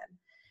imposed on them.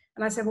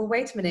 And I said, well,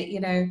 wait a minute,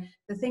 you know,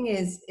 the thing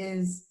is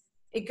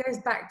it goes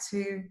back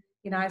to,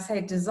 you know, I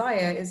say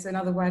desire is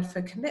another word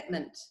for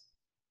commitment.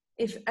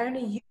 If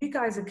only you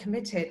guys are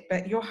committed,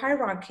 but your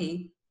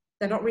hierarchy,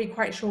 they're not really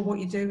quite sure what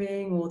you're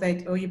doing,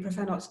 or you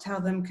prefer not to tell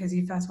them because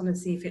you first want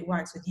to see if it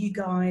works with you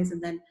guys,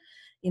 and then,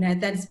 you know,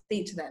 then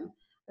speak to them.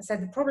 I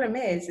said, the problem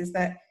is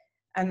that,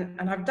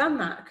 and I've done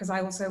that because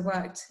I also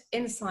worked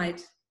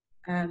inside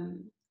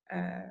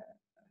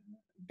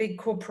big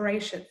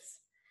corporations.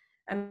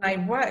 And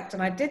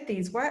I did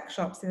these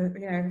workshops,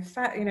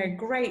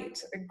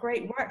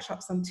 great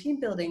workshops on team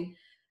building.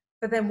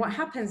 But then what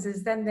happens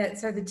is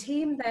the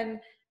team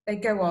then they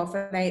go off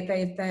and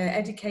they're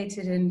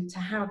educated into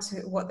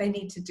what they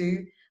need to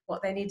do,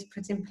 what they need to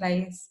put in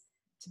place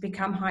to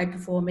become high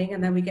performing.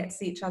 And then we get to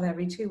see each other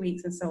every 2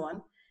 weeks and so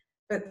on.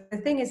 But the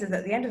thing is that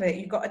at the end of it,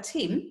 you've got a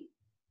team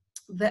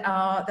that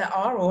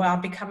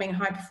are becoming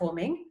high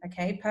performing,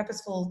 okay,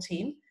 purposeful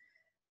team,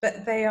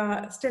 but they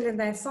are still in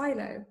their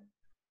silo.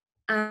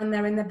 And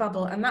they're in their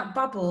bubble, and that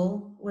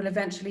bubble will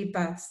eventually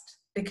burst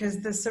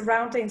because the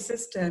surrounding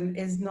system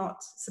is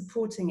not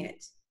supporting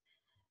it.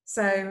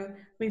 So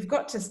we've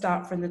got to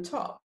start from the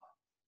top.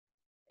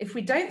 If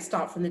we don't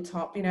start from the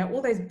top, you know,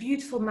 all those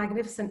beautiful,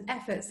 magnificent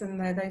efforts and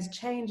those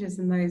changes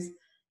and those,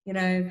 you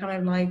know, kind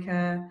of like,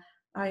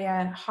 oh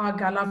yeah,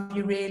 hug, I love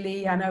you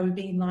really. I know we've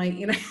been like,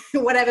 you know,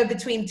 whatever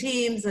between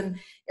teams. And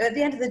at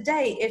the end of the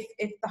day,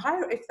 if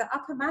the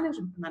upper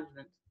management,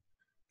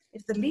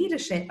 if the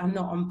leadership are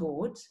not on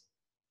board,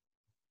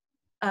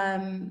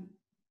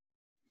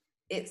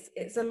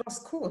 it's a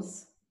lost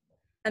cause.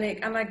 And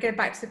I go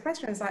back to the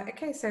question, it's like,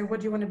 okay, so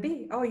what do you want to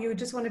be? Oh, you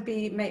just want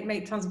to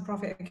make tons of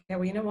profit. Okay,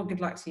 well, you know what, good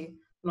luck to you. I'm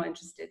not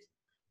interested,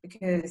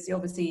 because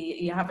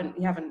you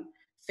haven't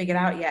figured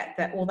out yet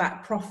that all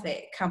that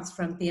profit comes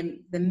from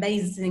the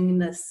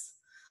amazingness,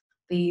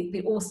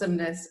 the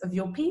awesomeness of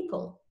your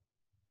people.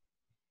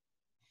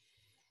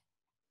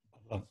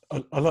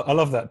 I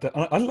love that.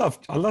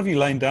 I love you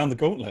laying down the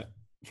gauntlet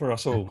for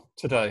us all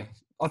today.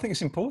 I think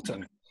it's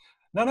important.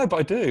 No, but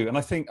I do. And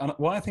I think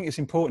why I think it's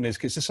important is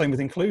because it's the same with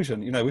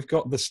inclusion. You know, we've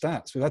got the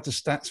stats. We've had the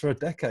stats for a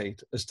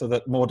decade as to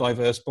that more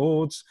diverse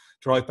boards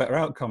drive better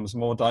outcomes,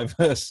 more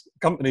diverse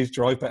companies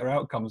drive better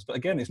outcomes. But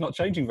again, it's not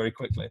changing very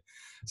quickly.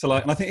 So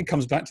and I think it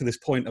comes back to this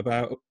point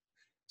about,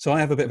 so I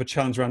have a bit of a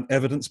challenge around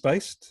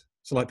evidence-based.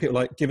 So like people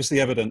like, give us the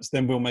evidence,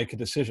 then we'll make a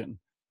decision.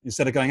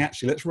 Instead of going,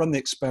 actually, let's run the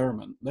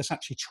experiment. Let's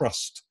actually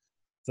trust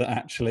that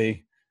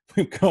actually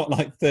we've got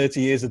like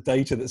 30 years of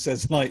data that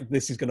says like,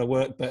 this is going to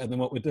work better than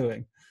what we're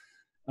doing.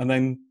 And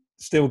then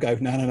still go,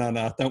 no,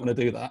 I don't want to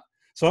do that.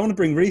 So I want to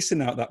bring Reece in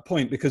now at that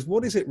point, because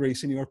what is it,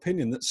 Reece, in your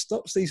opinion, that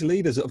stops these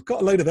leaders that have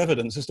got a load of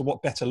evidence as to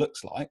what better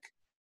looks like,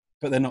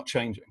 but they're not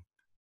changing?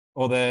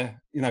 Or they're,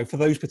 you know, for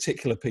those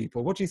particular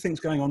people, what do you think is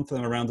going on for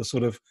them around the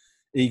sort of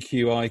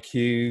EQ,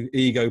 IQ,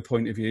 ego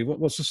point of view?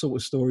 What's the sort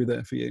of story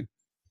there for you?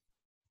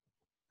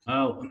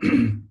 Well,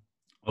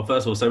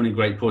 first of all, so many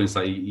great points.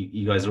 Like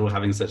you guys are all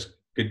having such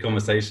good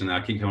conversation. I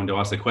keep coming to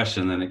ask a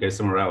question, and then it goes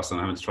somewhere else, and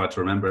I'm having to try to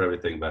remember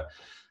everything. But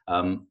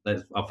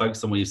I'll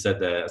focus on what you said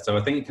there. So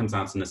I think it comes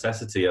down to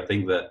necessity. I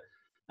think that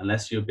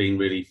unless you're being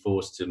really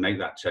forced to make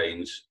that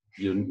change,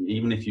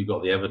 even if you've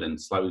got the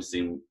evidence, like we've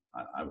seen,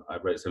 I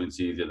wrote something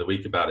to you the other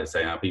week about it,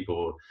 saying how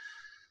people,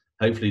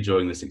 hopefully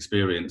during this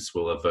experience,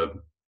 will have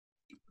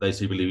those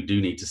people who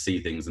do need to see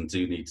things and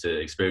do need to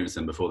experience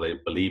them before they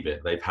believe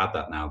it. They've had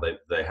that now.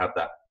 They had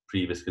that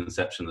previous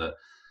conception that,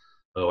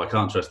 oh, I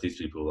can't trust these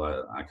people.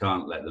 I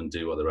can't let them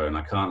do what they're own.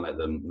 I can't let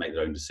them make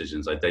their own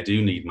decisions. They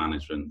do need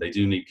management. They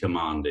do need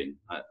commanding.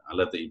 I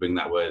love that you bring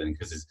that word in,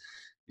 because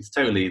it's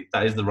totally,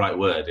 that is the right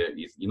word.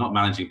 You're not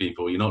managing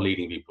people. You're not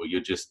leading people.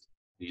 You're just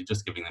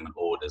giving them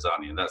orders,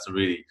 aren't you? And that's a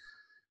really,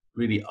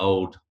 really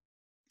old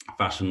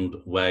fashioned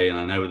way. And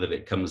I know that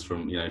it comes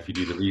from, you know, if you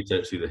do the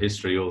research through the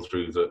history, all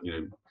through the, you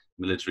know,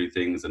 military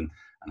things and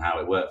how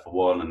it worked for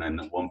one, and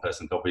then one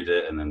person copied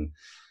it, and then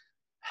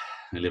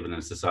we live in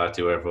a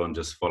society where everyone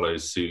just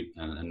follows suit,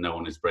 and no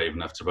one is brave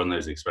enough to run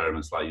those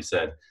experiments, like you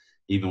said,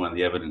 even when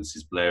the evidence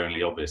is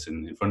blaringly obvious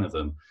in front of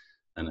them.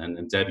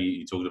 And Debbie,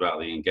 you talked about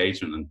the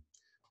engagement, and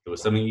there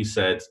was something you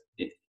said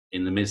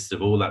in the midst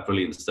of all that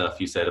brilliant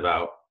stuff you said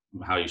about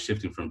how you're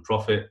shifting from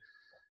profit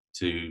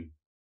to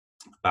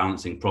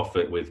balancing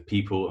profit with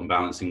people and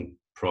balancing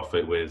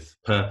profit with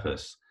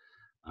purpose.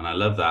 And I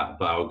love that,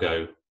 but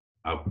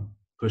I'll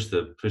push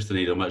the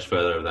needle much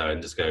further over there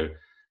and just go,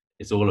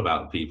 it's all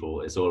about the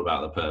people. It's all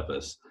about the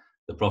purpose.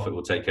 The profit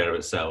will take care of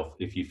itself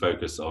if you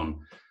focus on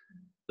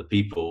the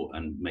people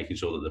and making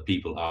sure that the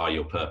people are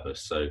your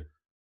purpose. So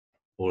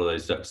all of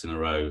those ducks in a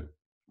row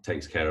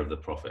takes care of the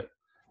profit.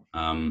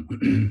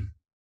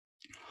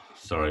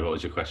 Sorry, what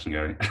was your question,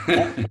 Gary?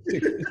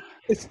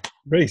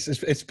 Reece,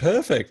 it's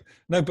perfect.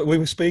 No, but we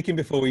were speaking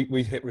before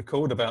we hit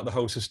record about the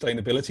whole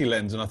sustainability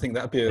lens, and I think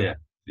that'd be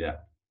yeah.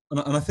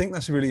 And I think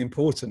that's really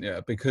important,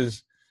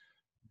 because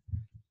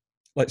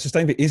like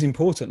sustainability is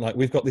important. Like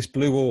we've got this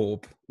blue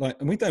orb, like,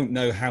 and we don't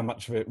know how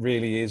much of it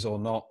really is or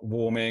not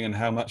warming, and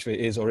how much of it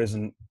is or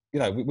isn't.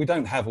 We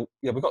don't have.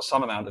 We've got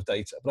some amount of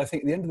data, but I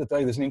think at the end of the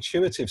day, there's an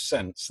intuitive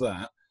sense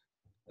that,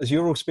 as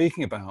you're all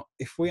speaking about,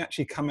 if we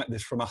actually come at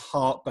this from a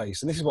heart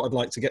base, and this is what I'd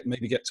like to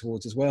maybe get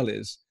towards as well,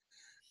 is,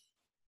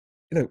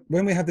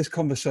 when we have this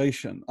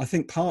conversation, I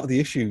think part of the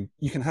issue,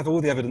 you can have all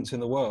the evidence in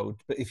the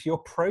world, but if you're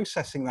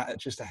processing that at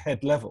just a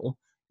head level,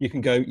 you can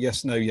go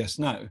yes, no, yes,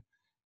 no.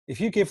 If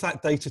you give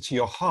that data to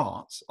your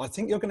heart, I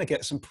think you're going to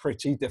get some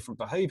pretty different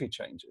behavior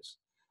changes.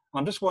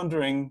 I'm just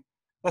wondering,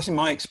 that's in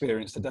my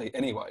experience to date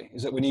anyway,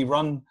 is that when you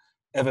run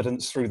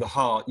evidence through the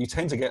heart, you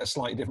tend to get a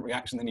slightly different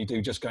reaction than you do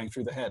just going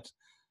through the head.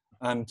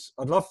 And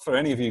I'd love for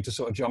any of you to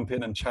sort of jump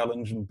in and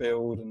challenge and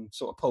build and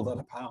sort of pull that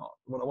apart.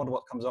 I wonder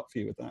what comes up for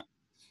you with that.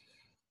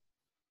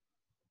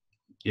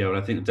 Yeah, well,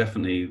 I think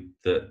definitely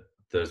that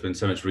there's been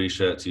so much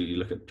research. You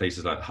look at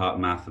places like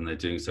HeartMath, and they're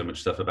doing so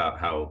much stuff about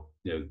how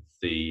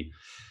the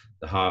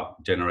heart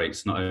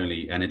generates not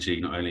only energy,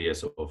 not only a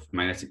sort of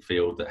magnetic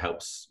field that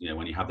helps,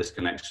 when you have this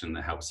connection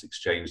that helps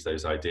exchange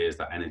those ideas,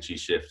 that energy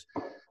shift.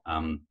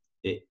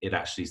 It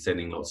actually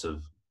sending lots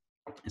of,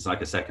 it's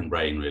like a second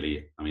brain,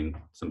 really. I mean,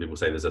 some people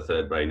say there's a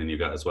third brain in your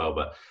gut as well,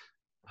 but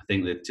I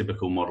think the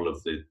typical model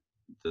of the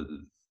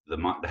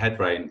head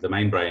brain, the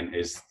main brain,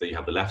 is that you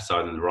have the left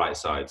side and the right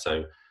side.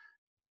 So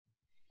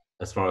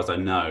as far as I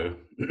know,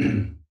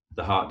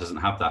 the heart doesn't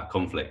have that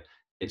conflict.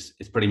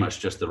 It's pretty much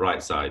just the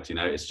right side.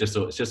 It's just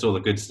all the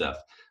good stuff.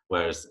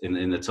 Whereas in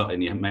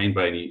your main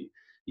brain,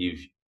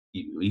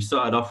 you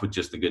started off with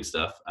just the good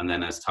stuff, and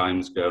then as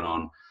time's gone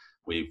on,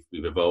 we've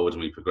evolved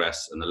and we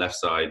progress. And the left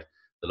side,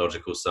 the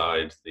logical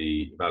side,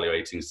 the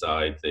evaluating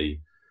side, the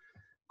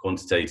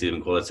quantitative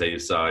and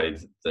qualitative side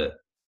that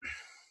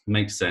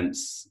makes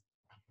sense.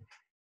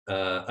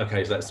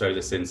 Okay, so let's throw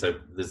this in. So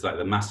there's like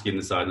the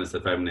masculine side and there's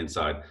the feminine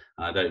side.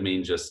 And I don't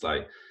mean just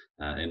like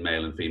in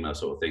male and female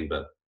sort of thing,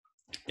 but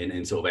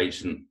in sort of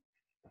ancient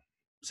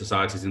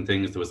societies and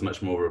things, there was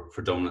much more of a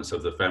predominance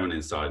of the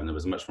feminine side, and there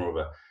was much more of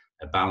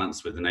a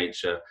balance with the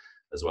nature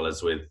as well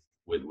as with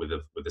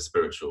the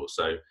spiritual.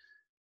 So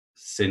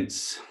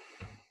since,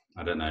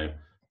 I don't know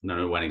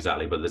when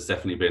exactly, but there's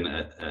definitely been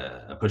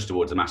a push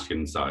towards the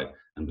masculine side,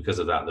 and because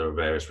of that, there are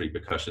various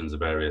repercussions of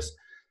various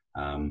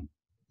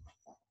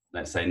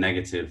let's say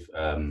negative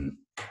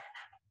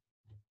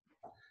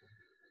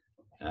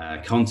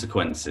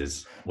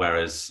consequences.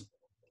 Whereas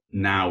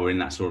now we're in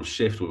that sort of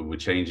shift where we're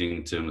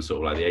changing to sort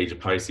of like the age of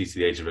Pisces to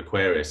the age of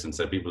Aquarius, and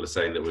so people are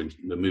saying that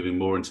we're moving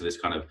more into this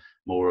kind of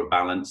more of a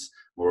balance,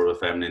 more of a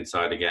feminine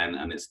side again,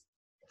 and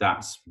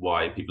that's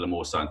why people are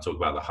more starting to talk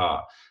about the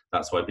heart.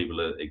 That's why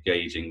people are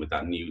engaging with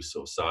that new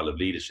sort of style of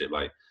leadership,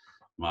 like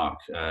Mark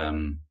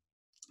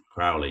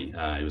Crowley,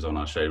 who was on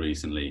our show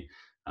recently.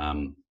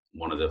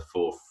 One of the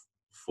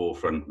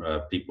forefront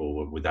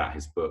people with that.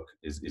 His book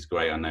is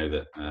great. I know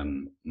that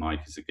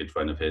Mike is a good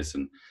friend of his,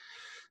 and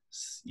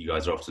you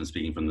guys are often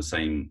speaking from the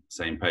same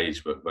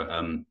page. But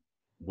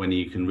when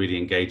you can really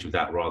engage with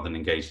that rather than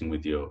engaging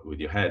with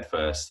your head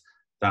first,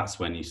 that's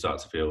when you start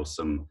to feel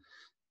some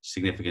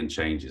significant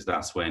changes.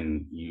 That's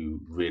when you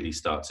really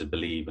start to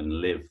believe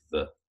and live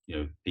that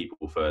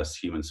people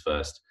first, humans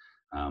first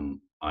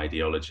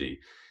ideology.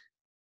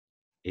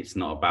 It's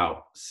not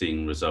about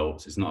seeing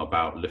results. It's not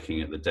about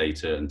looking at the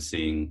data and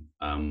seeing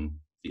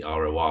the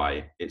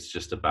ROI. It's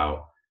just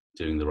about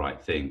doing the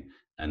right thing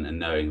and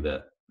knowing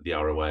that the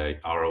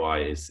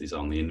ROI is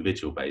on the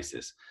individual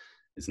basis.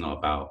 It's not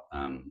about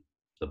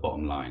the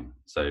bottom line.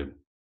 So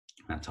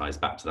that ties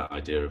back to that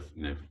idea of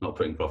not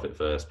putting profit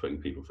first, putting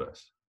people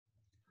first.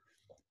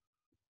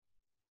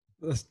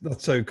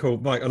 That's so cool,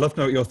 Mike. I love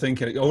to know what you're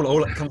thinking.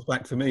 All that comes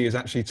back for me is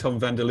actually Tom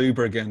van der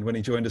Lubbe again, when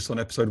he joined us on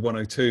episode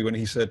 102, when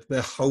he said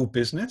their whole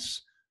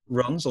business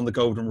runs on the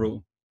golden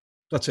rule.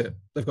 That's it.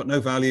 They've got no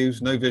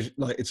values, no vision.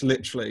 Like, it's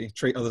literally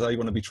treat others how you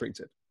want to be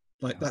treated.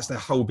 Like, that's their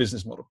whole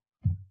business model.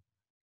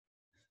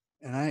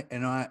 And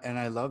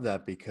I love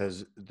that,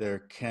 because there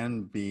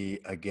can be,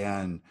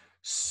 again,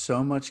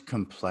 so much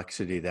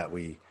complexity that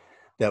we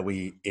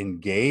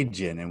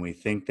engage in, and we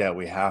think that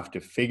we have to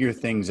figure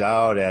things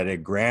out at a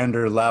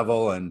grander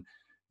level and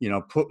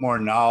put more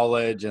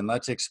knowledge, and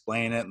let's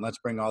explain it, and let's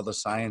bring all the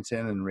science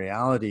in. And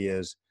reality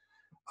is,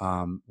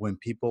 when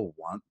people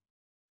want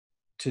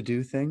to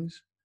do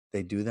things,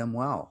 they do them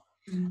well.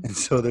 Mm-hmm. And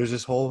so there's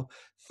this whole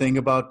thing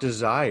about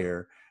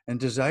desire, and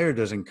desire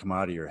doesn't come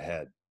out of your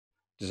head.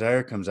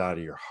 Desire comes out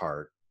of your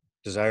heart.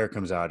 Desire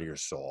comes out of your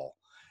soul.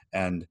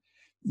 And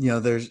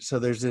there's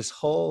this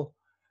whole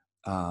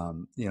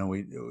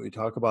we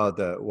talk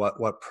about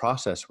what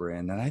process we're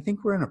in, and I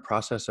think we're in a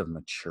process of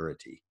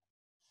maturity.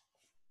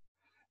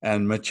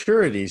 And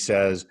maturity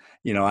says,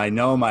 I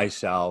know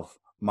myself,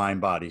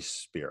 mind, body,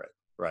 spirit,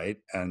 right?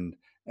 And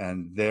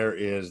there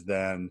is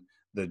then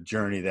the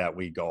journey that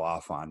we go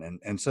off on.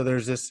 And so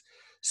there's this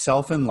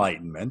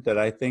self-enlightenment that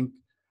I think,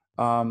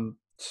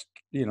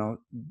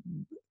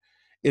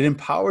 it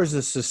empowers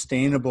a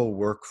sustainable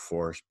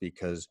workforce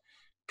because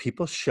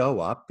people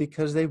show up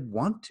because they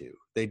want to,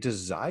 they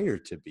desire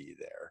to be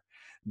there.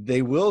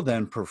 They will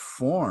then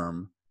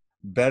perform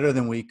better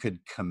than we could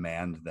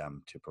command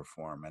them to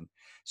perform. And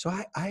so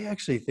I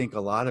actually think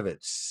a lot of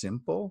it's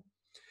simple.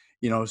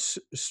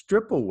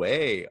 Strip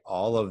away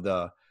all of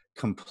the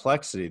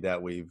complexity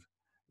that we've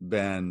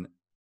been,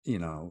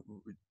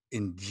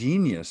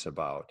 ingenious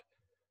about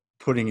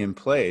putting in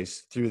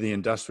place through the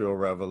Industrial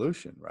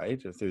Revolution,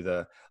 right? Or through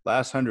the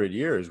last 100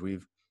 years,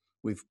 we've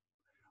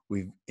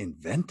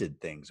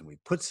invented things and we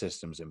put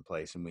systems in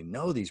place and we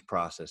know these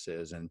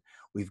processes and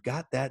we've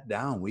got that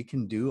down. We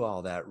can do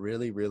all that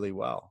really, really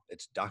well.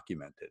 It's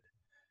documented.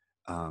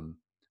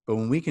 But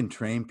when we can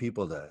train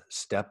people to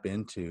step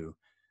into,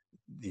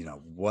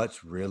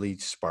 what's really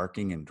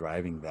sparking and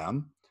driving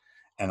them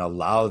and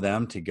allow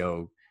them to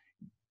go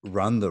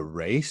run the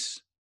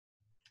race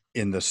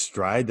in the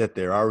stride that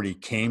they already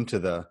came to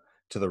the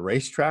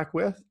racetrack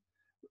with,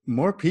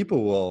 more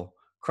people will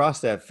cross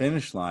that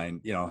finish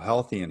line,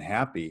 healthy and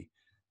happy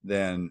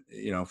than,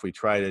 if we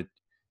try to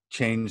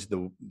change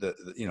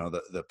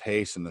the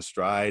pace and the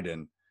stride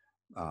and,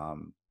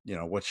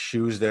 what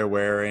shoes they're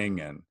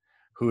wearing and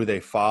who they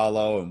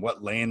follow and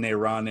what lane they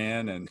run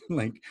in. And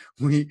like,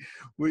 we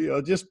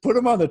just put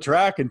them on the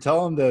track and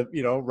tell them to,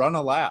 run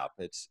a lap.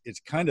 It's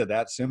kind of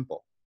that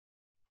simple.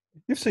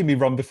 You've seen me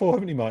run before,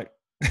 haven't you, Mike?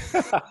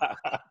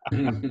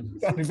 Sounding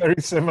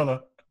very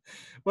similar.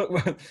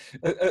 Well,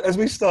 as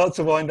we start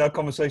to wind our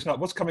conversation up,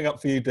 what's coming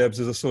up for you, Debs,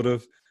 as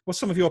what's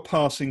some of your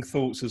passing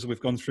thoughts as we've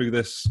gone through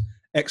this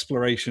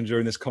exploration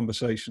during this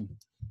conversation?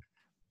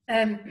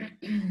 No,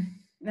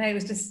 it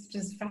was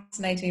just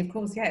fascinating. Of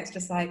course, yeah, it's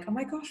just like, oh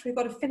my gosh, we've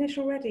got to finish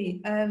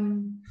already. I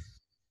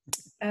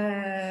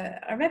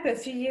remember a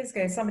few years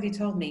ago, somebody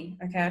told me,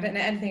 okay, I don't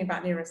know anything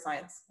about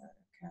neuroscience.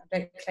 Okay, I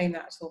don't claim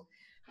that at all.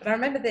 But I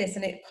remember this,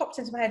 and it popped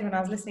into my head when I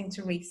was listening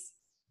to Reese.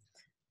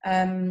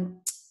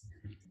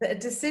 That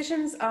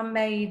decisions are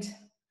made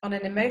on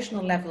an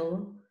emotional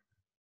level,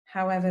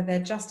 however, they're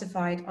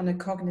justified on a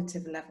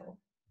cognitive level.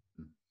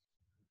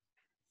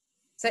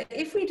 So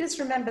if we just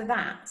remember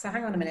that, so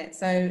hang on a minute.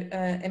 So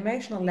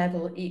emotional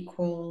level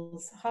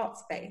equals heart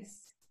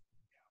space.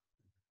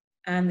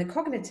 And the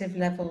cognitive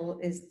level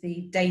is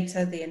the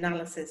data, the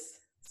analysis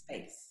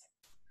space.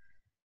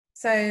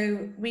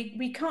 So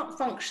we can't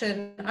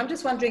function. I'm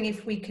just wondering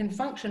if we can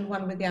function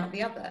one without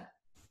the other.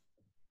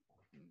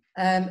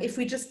 If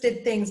we just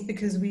did things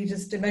because we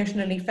just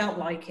emotionally felt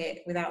like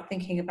it without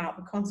thinking about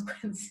the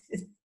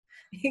consequences,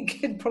 it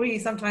could probably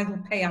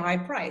sometimes pay a high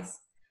price.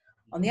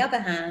 On the other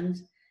hand,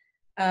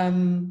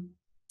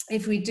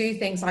 if we do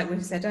things like we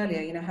said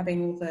earlier,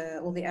 having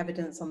all the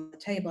evidence on the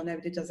table,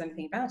 nobody does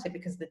anything about it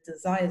because the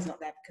desire is not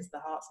there, because the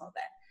heart's not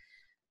there.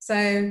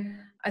 So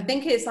I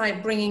think it's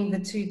like bringing the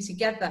two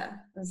together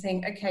and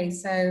saying, okay,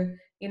 so,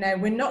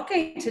 we're not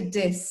going to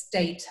diss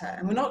data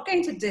and we're not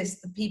going to diss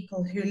the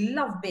people who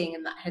love being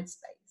in that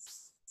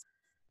headspace.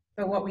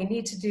 But what we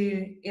need to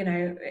do,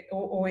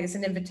 or it's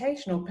an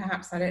invitation, or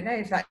perhaps, I don't know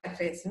if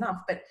it's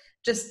enough, but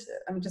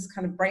I'm just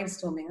kind of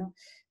brainstorming,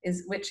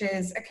 which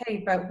is,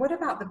 okay, but what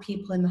about the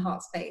people in the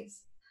heart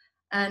space?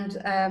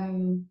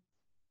 And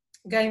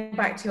going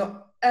back to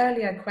your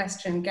earlier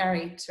question,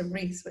 Gary, to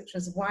Reese, which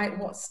was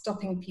what's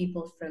stopping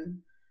people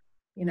from,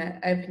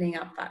 opening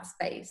up that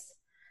space?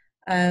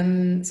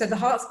 So the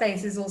heart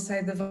space is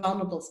also the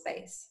vulnerable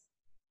space.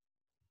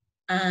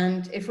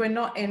 And if we're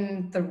not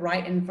in the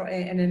right in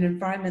an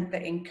environment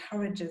that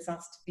encourages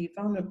us to be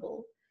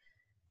vulnerable,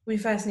 we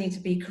first need to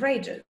be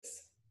courageous.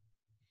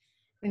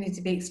 We need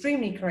to be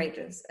extremely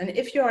courageous. And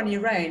if you're on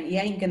your own, you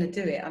ain't going to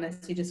do it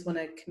unless you just want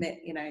to commit,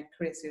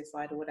 career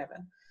suicide or whatever.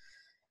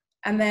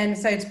 And then,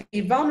 so to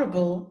be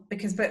vulnerable,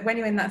 but when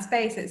you're in that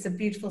space, it's a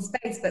beautiful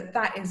space, but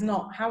that is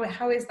not,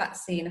 how is that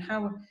seen?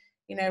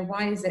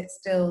 Why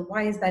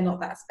is there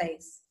not that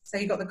space? So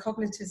you've got the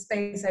cognitive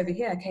space over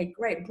here. Okay,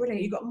 great,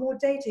 brilliant. You've got more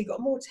data, you've got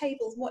more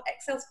tables, more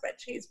Excel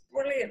spreadsheets,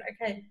 brilliant.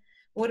 Okay,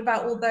 what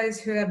about all those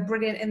who are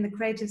brilliant in the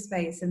creative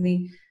space, in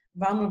the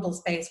vulnerable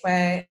space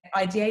where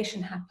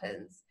ideation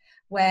happens,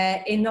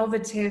 where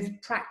innovative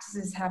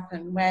practices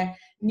happen, where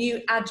new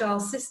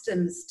agile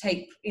systems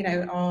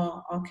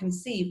are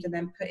conceived and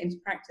then put into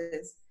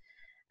practice?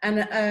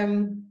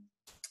 And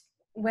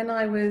when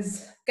I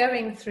was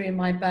going through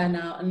my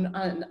burnout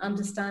and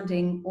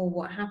understanding all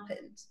what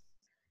happened,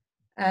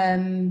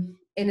 in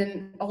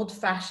an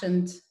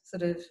old-fashioned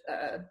sort of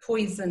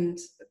poisoned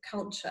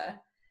culture,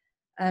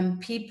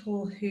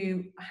 people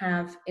who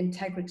have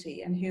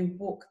integrity and who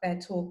walk their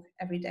talk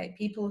every day,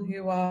 people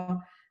who are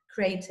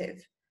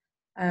creative,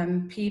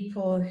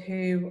 people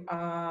who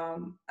are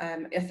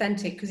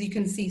authentic, because you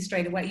can see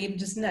straight away, you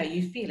just know,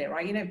 you feel it,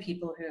 right?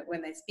 People who,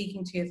 when they're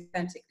speaking to you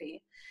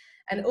authentically,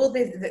 and all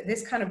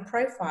this kind of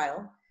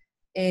profile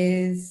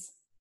is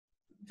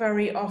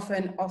very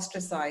often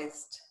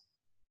ostracized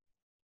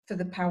from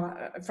the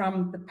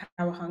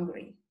power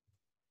hungry,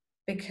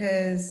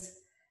 because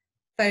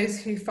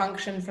those who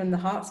function from the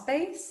heart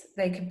space,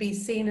 they could be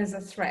seen as a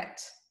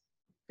threat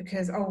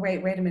because, oh,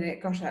 wait a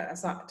minute, gosh,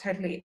 that's like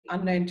totally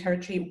unknown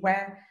territory.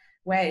 Where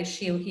is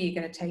she or he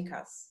going to take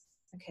us?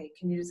 Okay,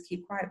 can you just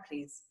keep quiet,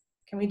 please?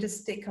 Can we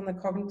just stick on the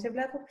cognitive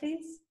level,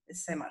 please?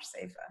 It's so much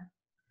safer.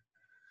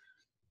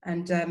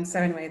 And so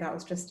anyway, I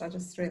just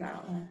threw that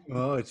out there.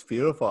 Oh, it's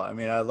beautiful. I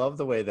mean, I love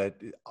the way that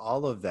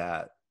all of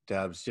that,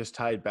 Deb's, just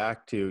tied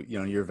back to,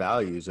 your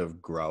values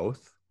of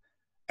growth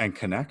and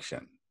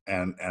connection.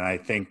 And I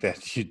think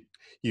that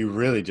you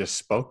really just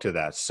spoke to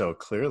that so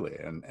clearly.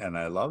 And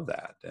I love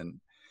that.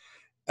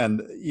 And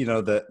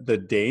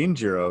the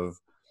danger of,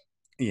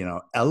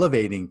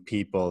 elevating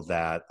people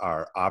that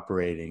are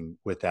operating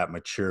with that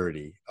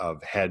maturity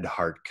of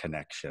head-heart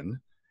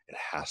connection. It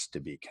has to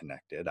be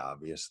connected.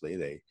 Obviously,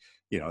 they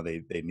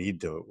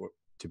need to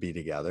be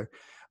together.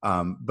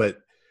 But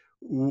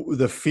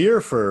the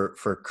fear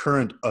for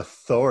current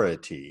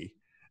authority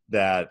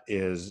that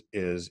is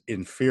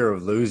in fear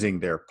of losing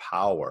their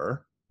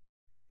power.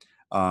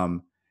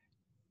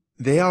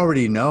 They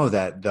already know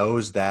that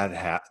those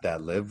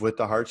that live with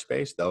the heart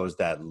space, those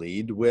that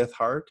lead with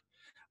heart,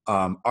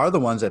 are the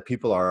ones that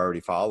people are already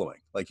following.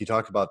 Like you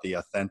talked about the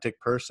authentic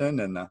person.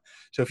 And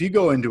so if you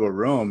go into a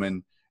room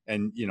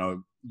and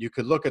you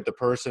could look at the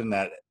person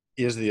that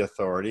is the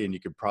authority and you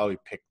could probably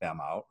pick them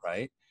out,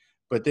 right?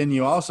 But then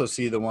you also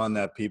see the one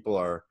that people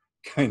are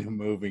kind of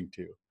moving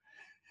to.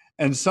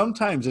 And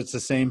sometimes it's the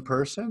same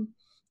person.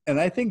 And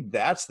I think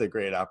that's the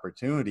great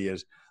opportunity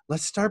is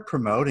let's start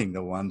promoting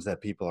the ones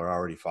that people are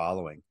already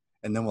following,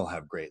 and then we'll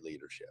have great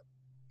leadership.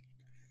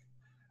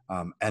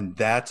 And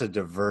that's a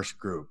diverse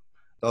group.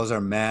 Those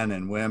are men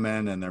and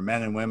women, and they're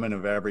men and women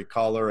of every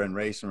color and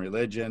race and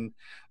religion.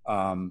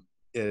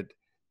 It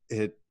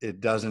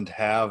doesn't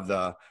have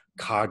the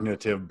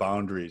cognitive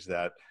boundaries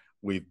that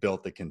we've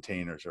built the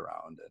containers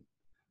around. And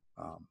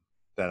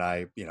that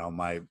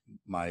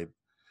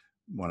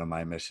one of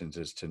my missions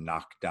is to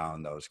knock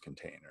down those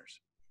containers,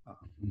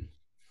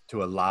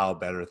 to allow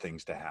better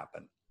things to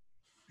happen.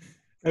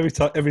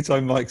 Every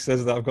time Mike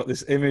says that, I've got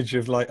this image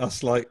of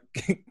us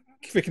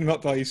picking him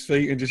up by his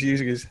feet and just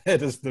using his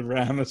head as the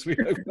ram as we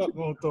open up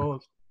more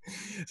doors.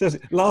 So,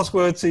 last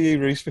word to you,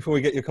 Reece, before we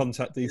get your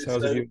contact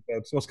details. So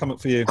what's come up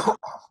for you? So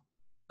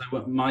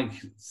what Mike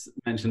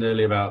mentioned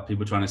earlier about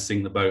people trying to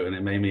sink the boat, and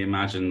it made me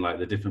imagine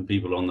the different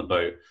people on the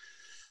boat,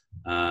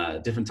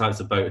 different types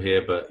of boat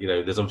here. But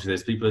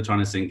there's people who are trying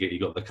to sink it.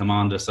 You've got the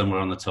commander somewhere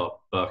on the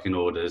top barking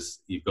orders.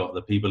 You've got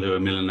the people who are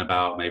milling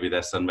about. Maybe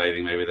they're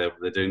sunbathing. Maybe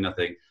they're doing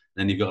nothing.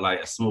 Then you've got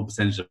a small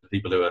percentage of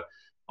people who are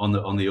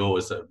on the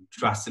oars,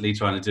 drastically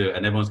trying to do it,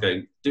 and everyone's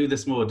going, do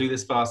this more, do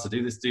this faster,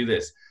 do this.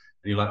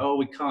 And you're like, oh,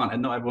 we can't,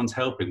 and not everyone's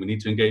helping. We need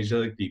to engage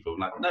other people. I'm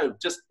like, no,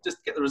 just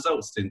get the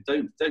results in.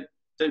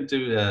 Don't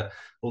do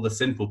all the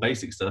simple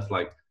basic stuff.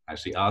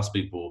 Actually ask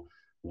people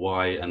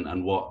why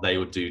and what they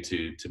would do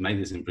to make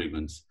these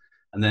improvements.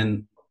 And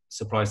then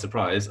surprise,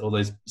 surprise, all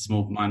those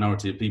small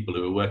minority of people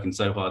who are working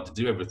so hard to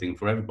do everything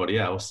for everybody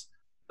else,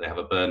 they have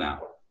a burnout,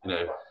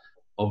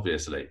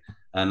 obviously.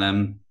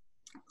 And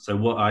so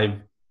what I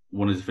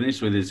wanted to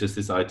finish with is just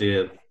this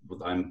idea what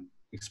I'm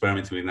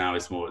experimenting with now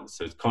is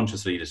it's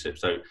conscious leadership.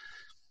 So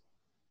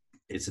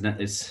it's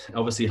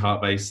obviously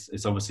heart-based,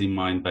 it's obviously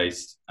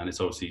mind-based, and it's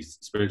obviously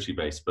spiritually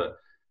based. But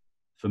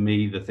for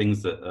me, the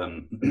things that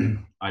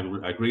I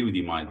agree with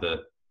you, Mike,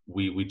 that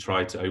we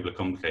try to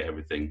overcomplicate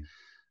everything.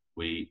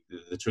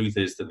 The truth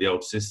is that the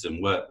old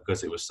system worked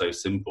because it was so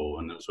simple,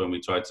 and it was when we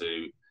tried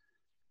to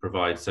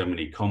provide so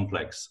many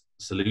complex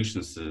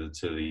solutions to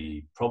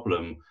the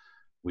problem,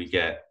 we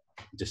get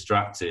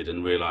distracted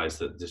and realize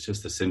that there's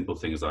just the simple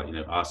things like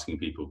asking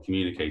people,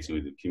 communicating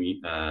with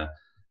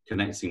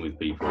connecting with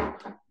people,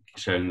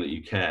 showing that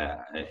you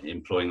care,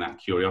 employing that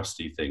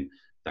curiosity thing,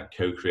 that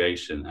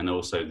co-creation, and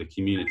also the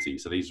community.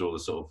 So these are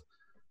all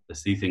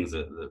the things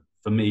that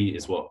for me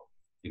is what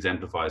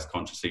exemplifies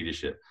conscious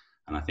leadership.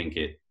 And I think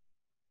it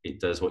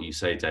does what you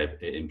say, Dave.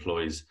 It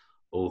employs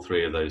all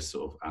three of those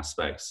sort of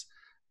aspects.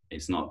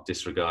 It's not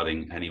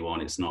disregarding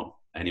anyone. It's not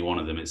any one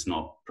of them. It's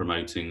not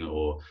promoting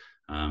or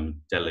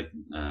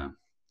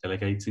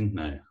delegating,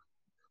 no,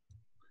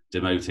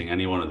 demoting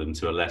any one of them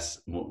to a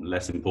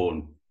less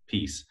important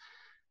piece.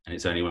 And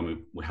it's only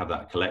when we have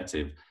that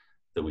collective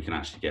that we can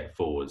actually get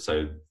forward.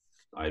 So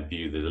I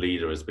view the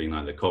leader as being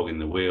like the cog in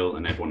the wheel,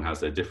 and everyone has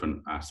their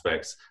different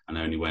aspects, and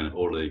only when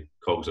all the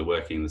cogs are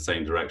working in the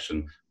same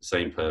direction, the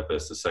same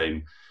purpose, the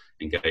same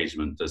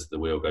engagement, does the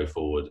wheel go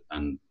forward.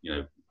 And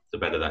the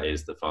better that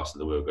is, the faster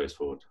the wheel goes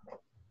forward.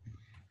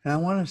 And I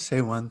want to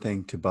say one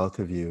thing to both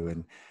of you,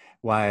 and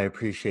why I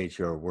appreciate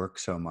your work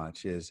so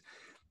much is,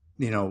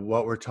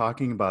 what we're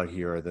talking about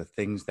here are the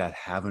things that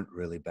haven't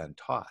really been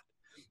taught.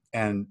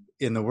 And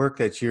in the work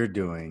that you're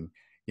doing,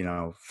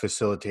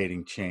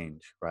 facilitating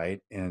change, right?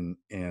 In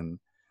a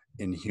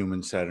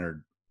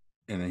human-centered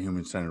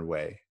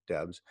way,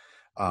 Debs,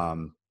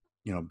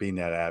 being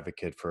that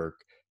advocate for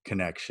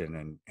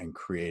connection and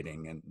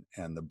creating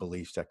and the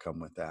beliefs that come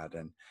with that.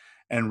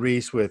 And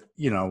Reese, with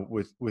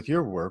with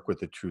your work with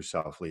the true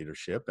self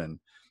leadership and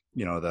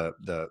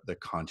the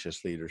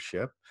conscious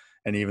leadership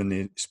and even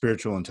the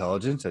spiritual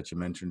intelligence that you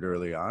mentioned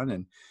early on,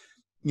 and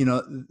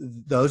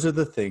those are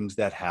the things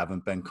that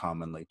haven't been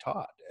commonly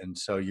taught. And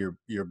so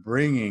you're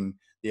bringing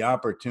the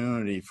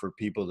opportunity for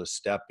people to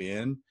step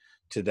in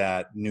to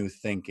that new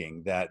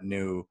thinking, that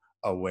new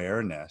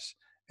awareness,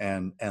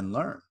 and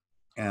learn.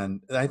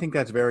 And I think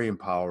that's very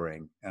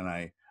empowering. And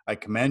I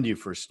commend you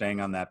for staying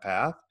on that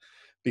path,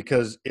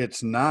 because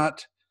it's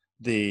not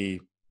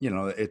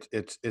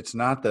it's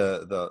not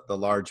the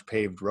large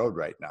paved road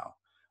right now.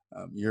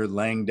 You're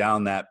laying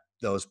down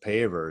those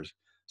pavers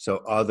so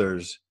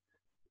others,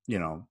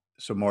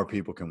 so more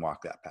people can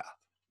walk that path.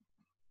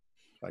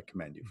 So I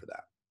commend you for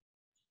that.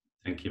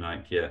 Thank you,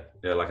 Mike. Yeah,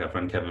 like our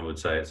friend Kevin would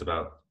say, it's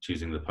about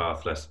choosing the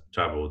path less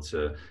traveled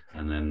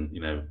and then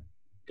being a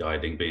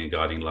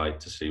guiding light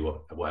to see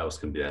what else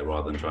can be there,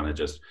 rather than trying to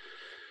just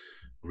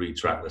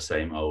retract the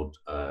same old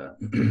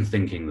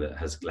thinking that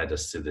has led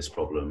us to this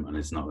problem, and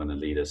it's not going to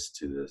lead us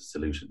to the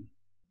solution.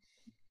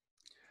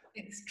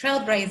 It's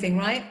trailblazing,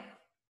 right?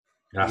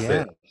 That's yes.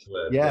 it.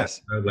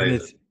 Yes. Yeah,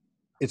 and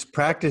it's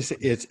practice.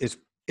 It's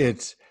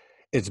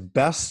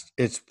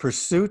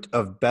pursuit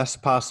of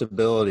best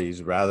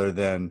possibilities rather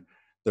than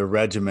the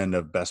regimen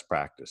of best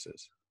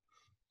practices.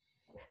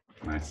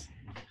 Nice.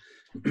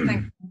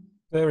 Thank you.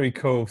 Very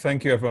cool.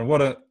 Thank you, everyone.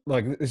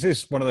 This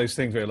is one of those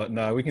things where you're like,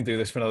 no, we can do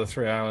this for another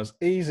 3 hours.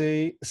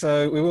 Easy.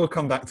 So we will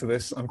come back to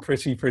this, I'm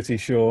pretty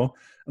sure.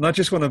 And I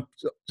just want to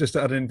just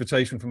add an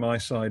invitation from my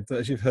side that,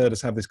 as you've heard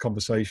us have this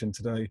conversation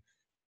today,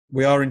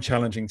 we are in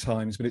challenging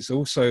times, but it's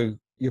also,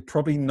 you're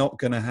probably not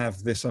going to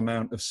have this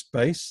amount of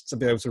space to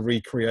be able to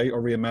recreate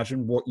or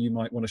reimagine what you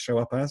might want to show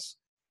up as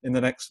in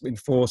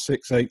 4,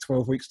 6, 8,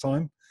 12 weeks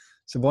time.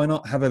 So why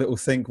not have a little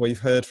think where you've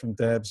heard from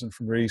Debs and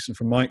from Reese and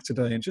from Mike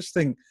today, and just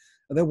think,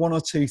 are there 1 or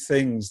 2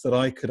 things that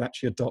I could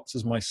actually adopt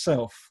as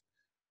myself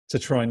to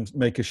try and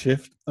make a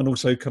shift? And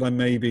also, could I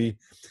maybe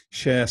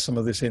share some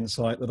of this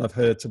insight that I've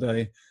heard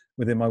today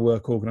within my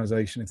work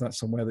organization, if that's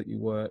somewhere that you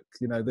work?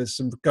 There's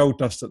some gold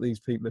dust that these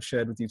people have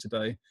shared with you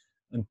today.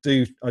 And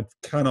I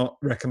cannot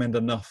recommend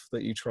enough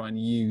that you try and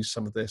use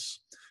some of this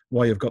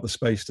while you've got the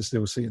space to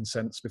still see and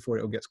sense before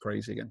it all gets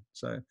crazy again.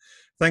 So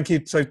thank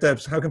you. So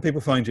Debs, how can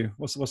people find you?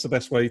 What's the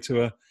best way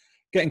to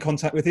get in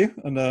contact with you?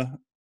 And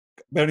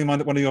bearing in mind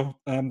that one of your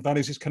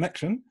values is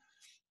connection.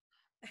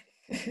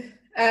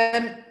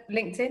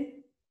 LinkedIn.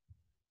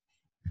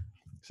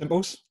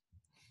 Simples.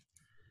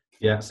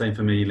 Yeah, same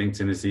for me.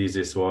 LinkedIn is the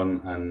easiest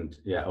one. And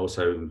yeah,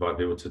 also invite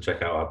people to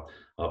check out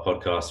our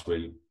podcast.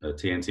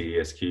 TNT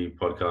ESQ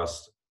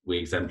podcast. We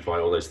exemplify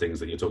all those things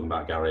that you're talking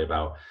about, Gary,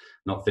 about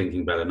not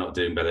thinking better, not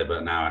doing better,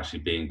 but now actually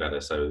being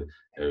better. So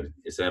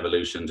it's an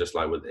evolution, just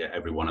like with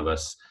every one of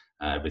us.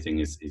 Everything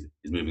is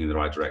moving in the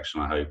right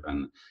direction, I hope.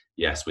 And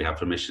yes, we have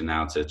permission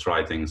now to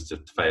try things, to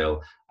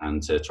fail,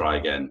 and to try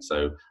again.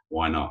 So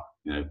why not?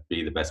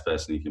 Be the best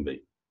person you can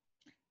be.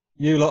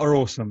 You lot are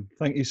awesome.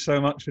 Thank you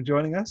so much for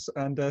joining us,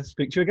 and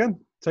speak to you again.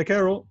 Take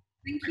care, all.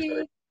 Thank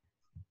you.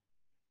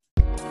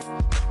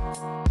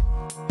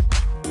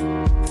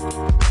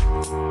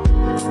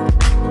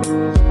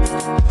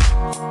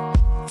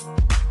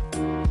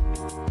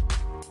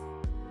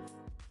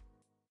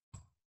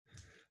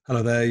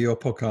 Hello there, your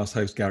podcast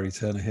host Gary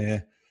Turner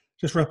here.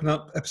 Just wrapping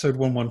up episode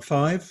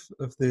 115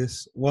 of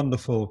this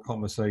wonderful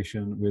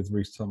conversation with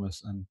Reese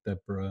Thomas and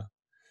Deborah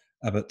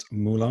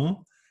Abbott-Moulin.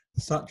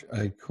 Such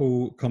a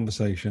cool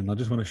conversation. I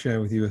just want to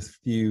share with you a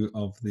few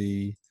of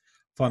the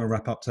final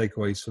wrap-up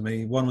takeaways for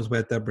me. One was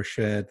where Deborah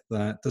shared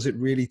that, does it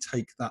really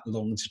take that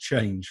long to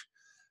change?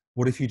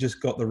 What if you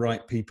just got the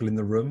right people in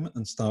the room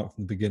and start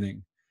from the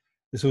beginning?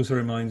 This also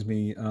reminds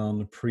me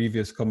on a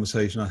previous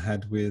conversation I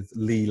had with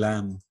Lee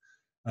Lam,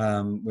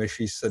 where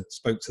she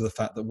spoke to the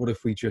fact that what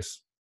if we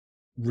just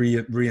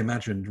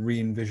reimagined,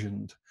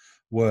 re-envisioned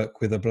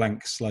work with a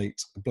blank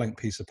slate, a blank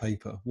piece of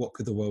paper? What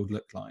could the world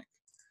look like?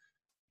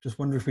 Just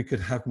wonder if we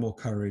could have more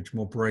courage,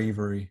 more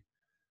bravery,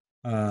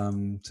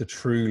 to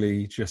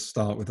truly just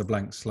start with a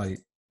blank slate.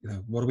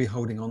 What are we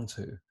holding on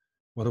to?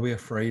 What are we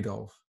afraid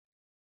of?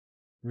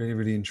 Really,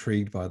 really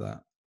intrigued by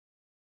that.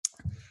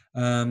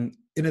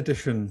 In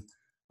addition,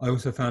 I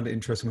also found it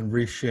interesting when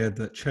Reese shared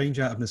that change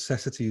out of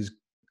necessity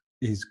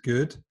is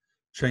good.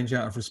 Change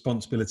out of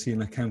responsibility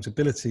and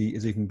accountability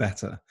is even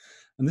better.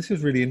 And this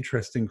is really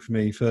interesting for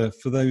me. For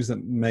those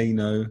that may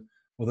know,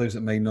 or those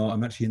that may not,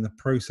 I'm actually in the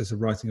process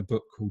of writing a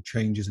book called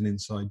Change is an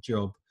Inside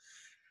Job.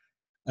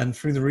 And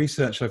through the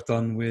research I've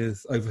done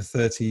with over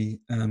 30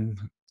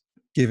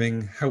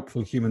 giving,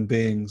 helpful human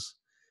beings,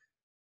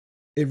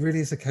 it really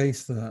is a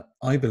case that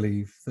I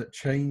believe that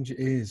change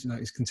is,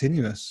 it's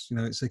continuous.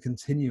 It's a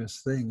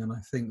continuous thing. And I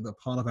think that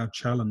part of our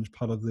challenge,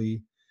 part of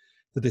the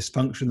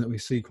dysfunction that we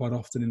see quite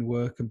often in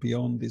work and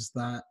beyond, is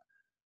that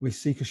we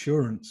seek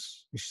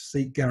assurance, we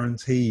seek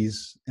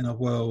guarantees in a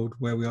world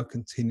where we are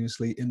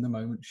continuously in the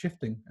moment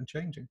shifting and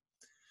changing.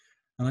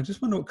 And I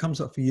just wonder what comes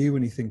up for you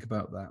when you think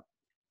about that.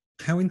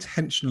 how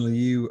intentional are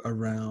you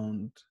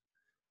around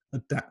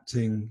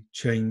adapting,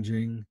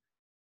 changing?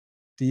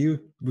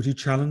 Would you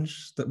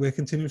challenge that we're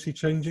continuously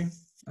changing?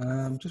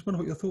 Just wonder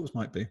what your thoughts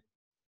might be.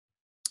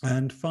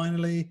 And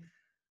finally,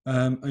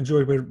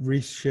 enjoyed where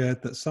Reese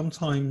shared that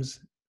sometimes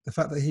the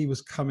fact that he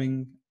was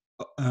coming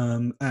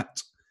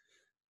at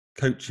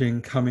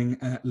coaching, coming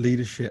at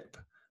leadership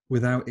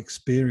without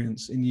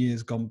experience in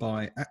years gone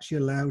by actually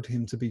allowed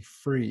him to be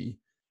free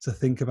to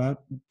think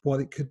about what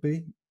it could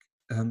be,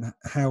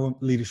 how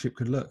leadership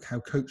could look, how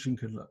coaching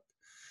could look.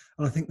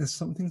 And I think there's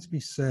something to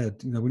be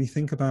said, when you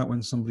think about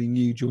when somebody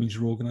new joins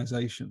your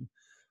organization,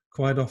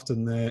 quite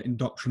often they're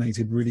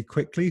indoctrinated really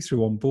quickly through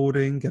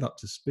onboarding, get up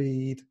to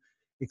speed,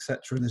 etc.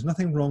 And there's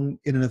nothing wrong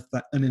in and of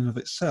that in and of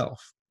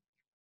itself.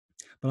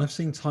 But I've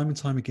seen time and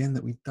time again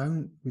that we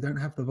don't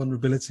have the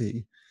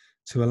vulnerability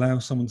to allow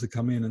someone to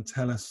come in and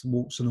tell us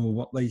warts and all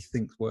what they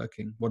think's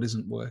working, what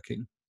isn't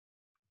working,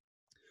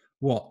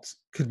 what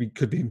could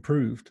be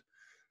improved.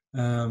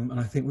 And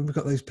I think when we've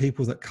got those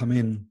people that come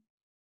in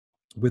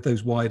with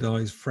those wide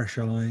eyes, fresh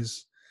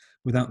eyes,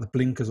 without the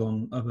blinkers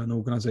on of an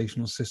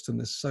organizational system,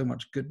 there's so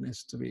much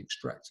goodness to be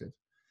extracted.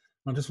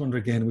 I just wonder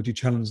again, would you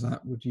challenge that?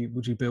 Would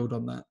you build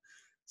on that?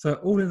 So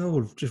all in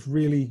all, just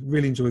really,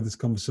 really enjoyed this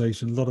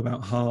conversation. A lot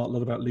about heart, a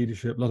lot about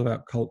leadership, a lot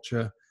about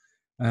culture,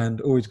 and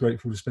always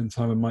grateful to spend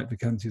time with Mike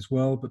Vacanti as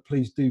well. But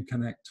please do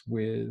connect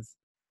with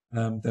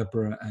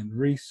Deborah and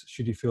Reese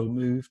should you feel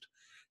moved.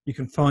 You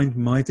can find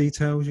my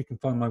details. You can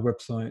find my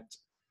website,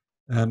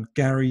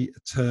 Gary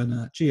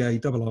Turner, GARRY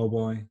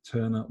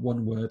Turner,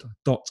 one word,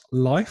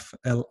 .life,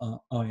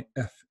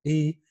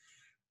 LRIFE.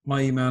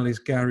 My email is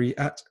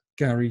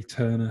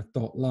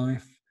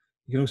gary@garyturner.life.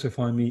 You can also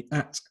find me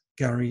at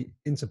Gary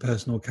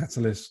Interpersonal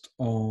Catalyst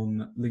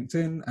on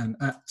LinkedIn and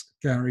at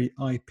Gary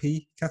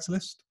IP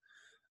Catalyst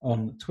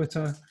on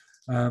Twitter.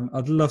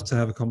 I'd love to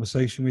have a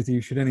conversation with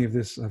you. Should any of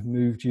this have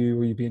moved you,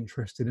 or you'd be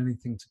interested in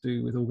anything to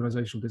do with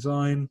organizational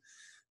design,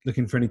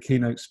 looking for any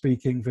keynote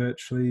speaking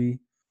virtually,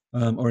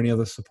 or any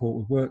other support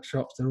with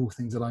workshops, they're all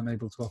things that I'm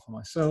able to offer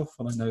myself.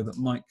 And I know that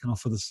Mike can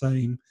offer the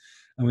same.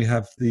 And we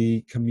have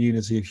the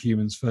community of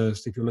Humans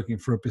First. If you're looking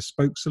for a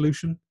bespoke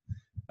solution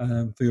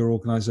for your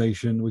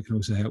organization, we can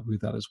also help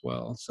with that as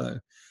well. So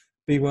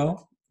be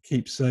well,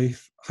 keep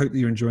safe. Hope that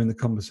you're enjoying the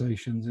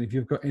conversations. And if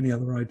you've got any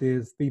other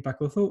ideas,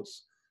 feedback or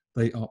thoughts,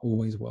 they are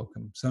always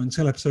welcome. So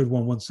until episode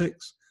 116,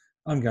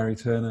 I'm Gary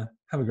Turner.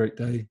 Have a great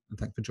day and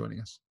thanks for joining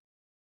us.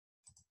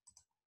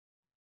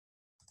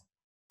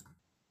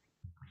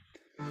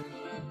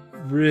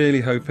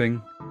 Really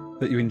hoping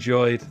that you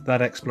enjoyed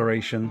that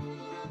exploration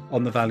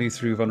on the Value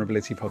Through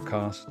Vulnerability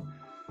podcast.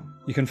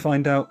 You can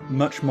find out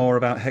much more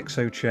about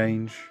Hexo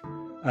Change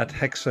at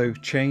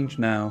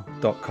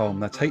hexochange.now.com.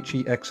 That's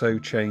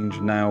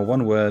HEXOChange.now,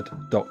 one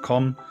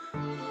word.com.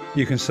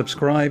 You can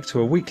subscribe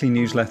to a weekly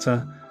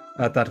newsletter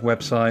at that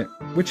website,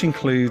 which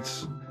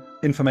includes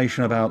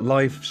information about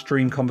live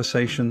stream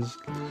conversations,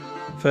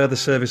 further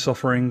service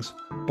offerings,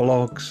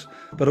 blogs,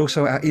 but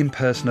also our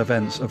in-person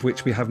events, of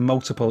which we have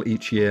multiple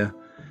each year.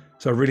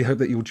 So I really hope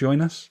that you'll join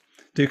us.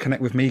 Do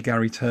connect with me,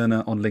 Gary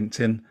Turner, on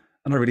LinkedIn,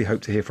 and I really hope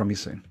to hear from you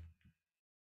soon.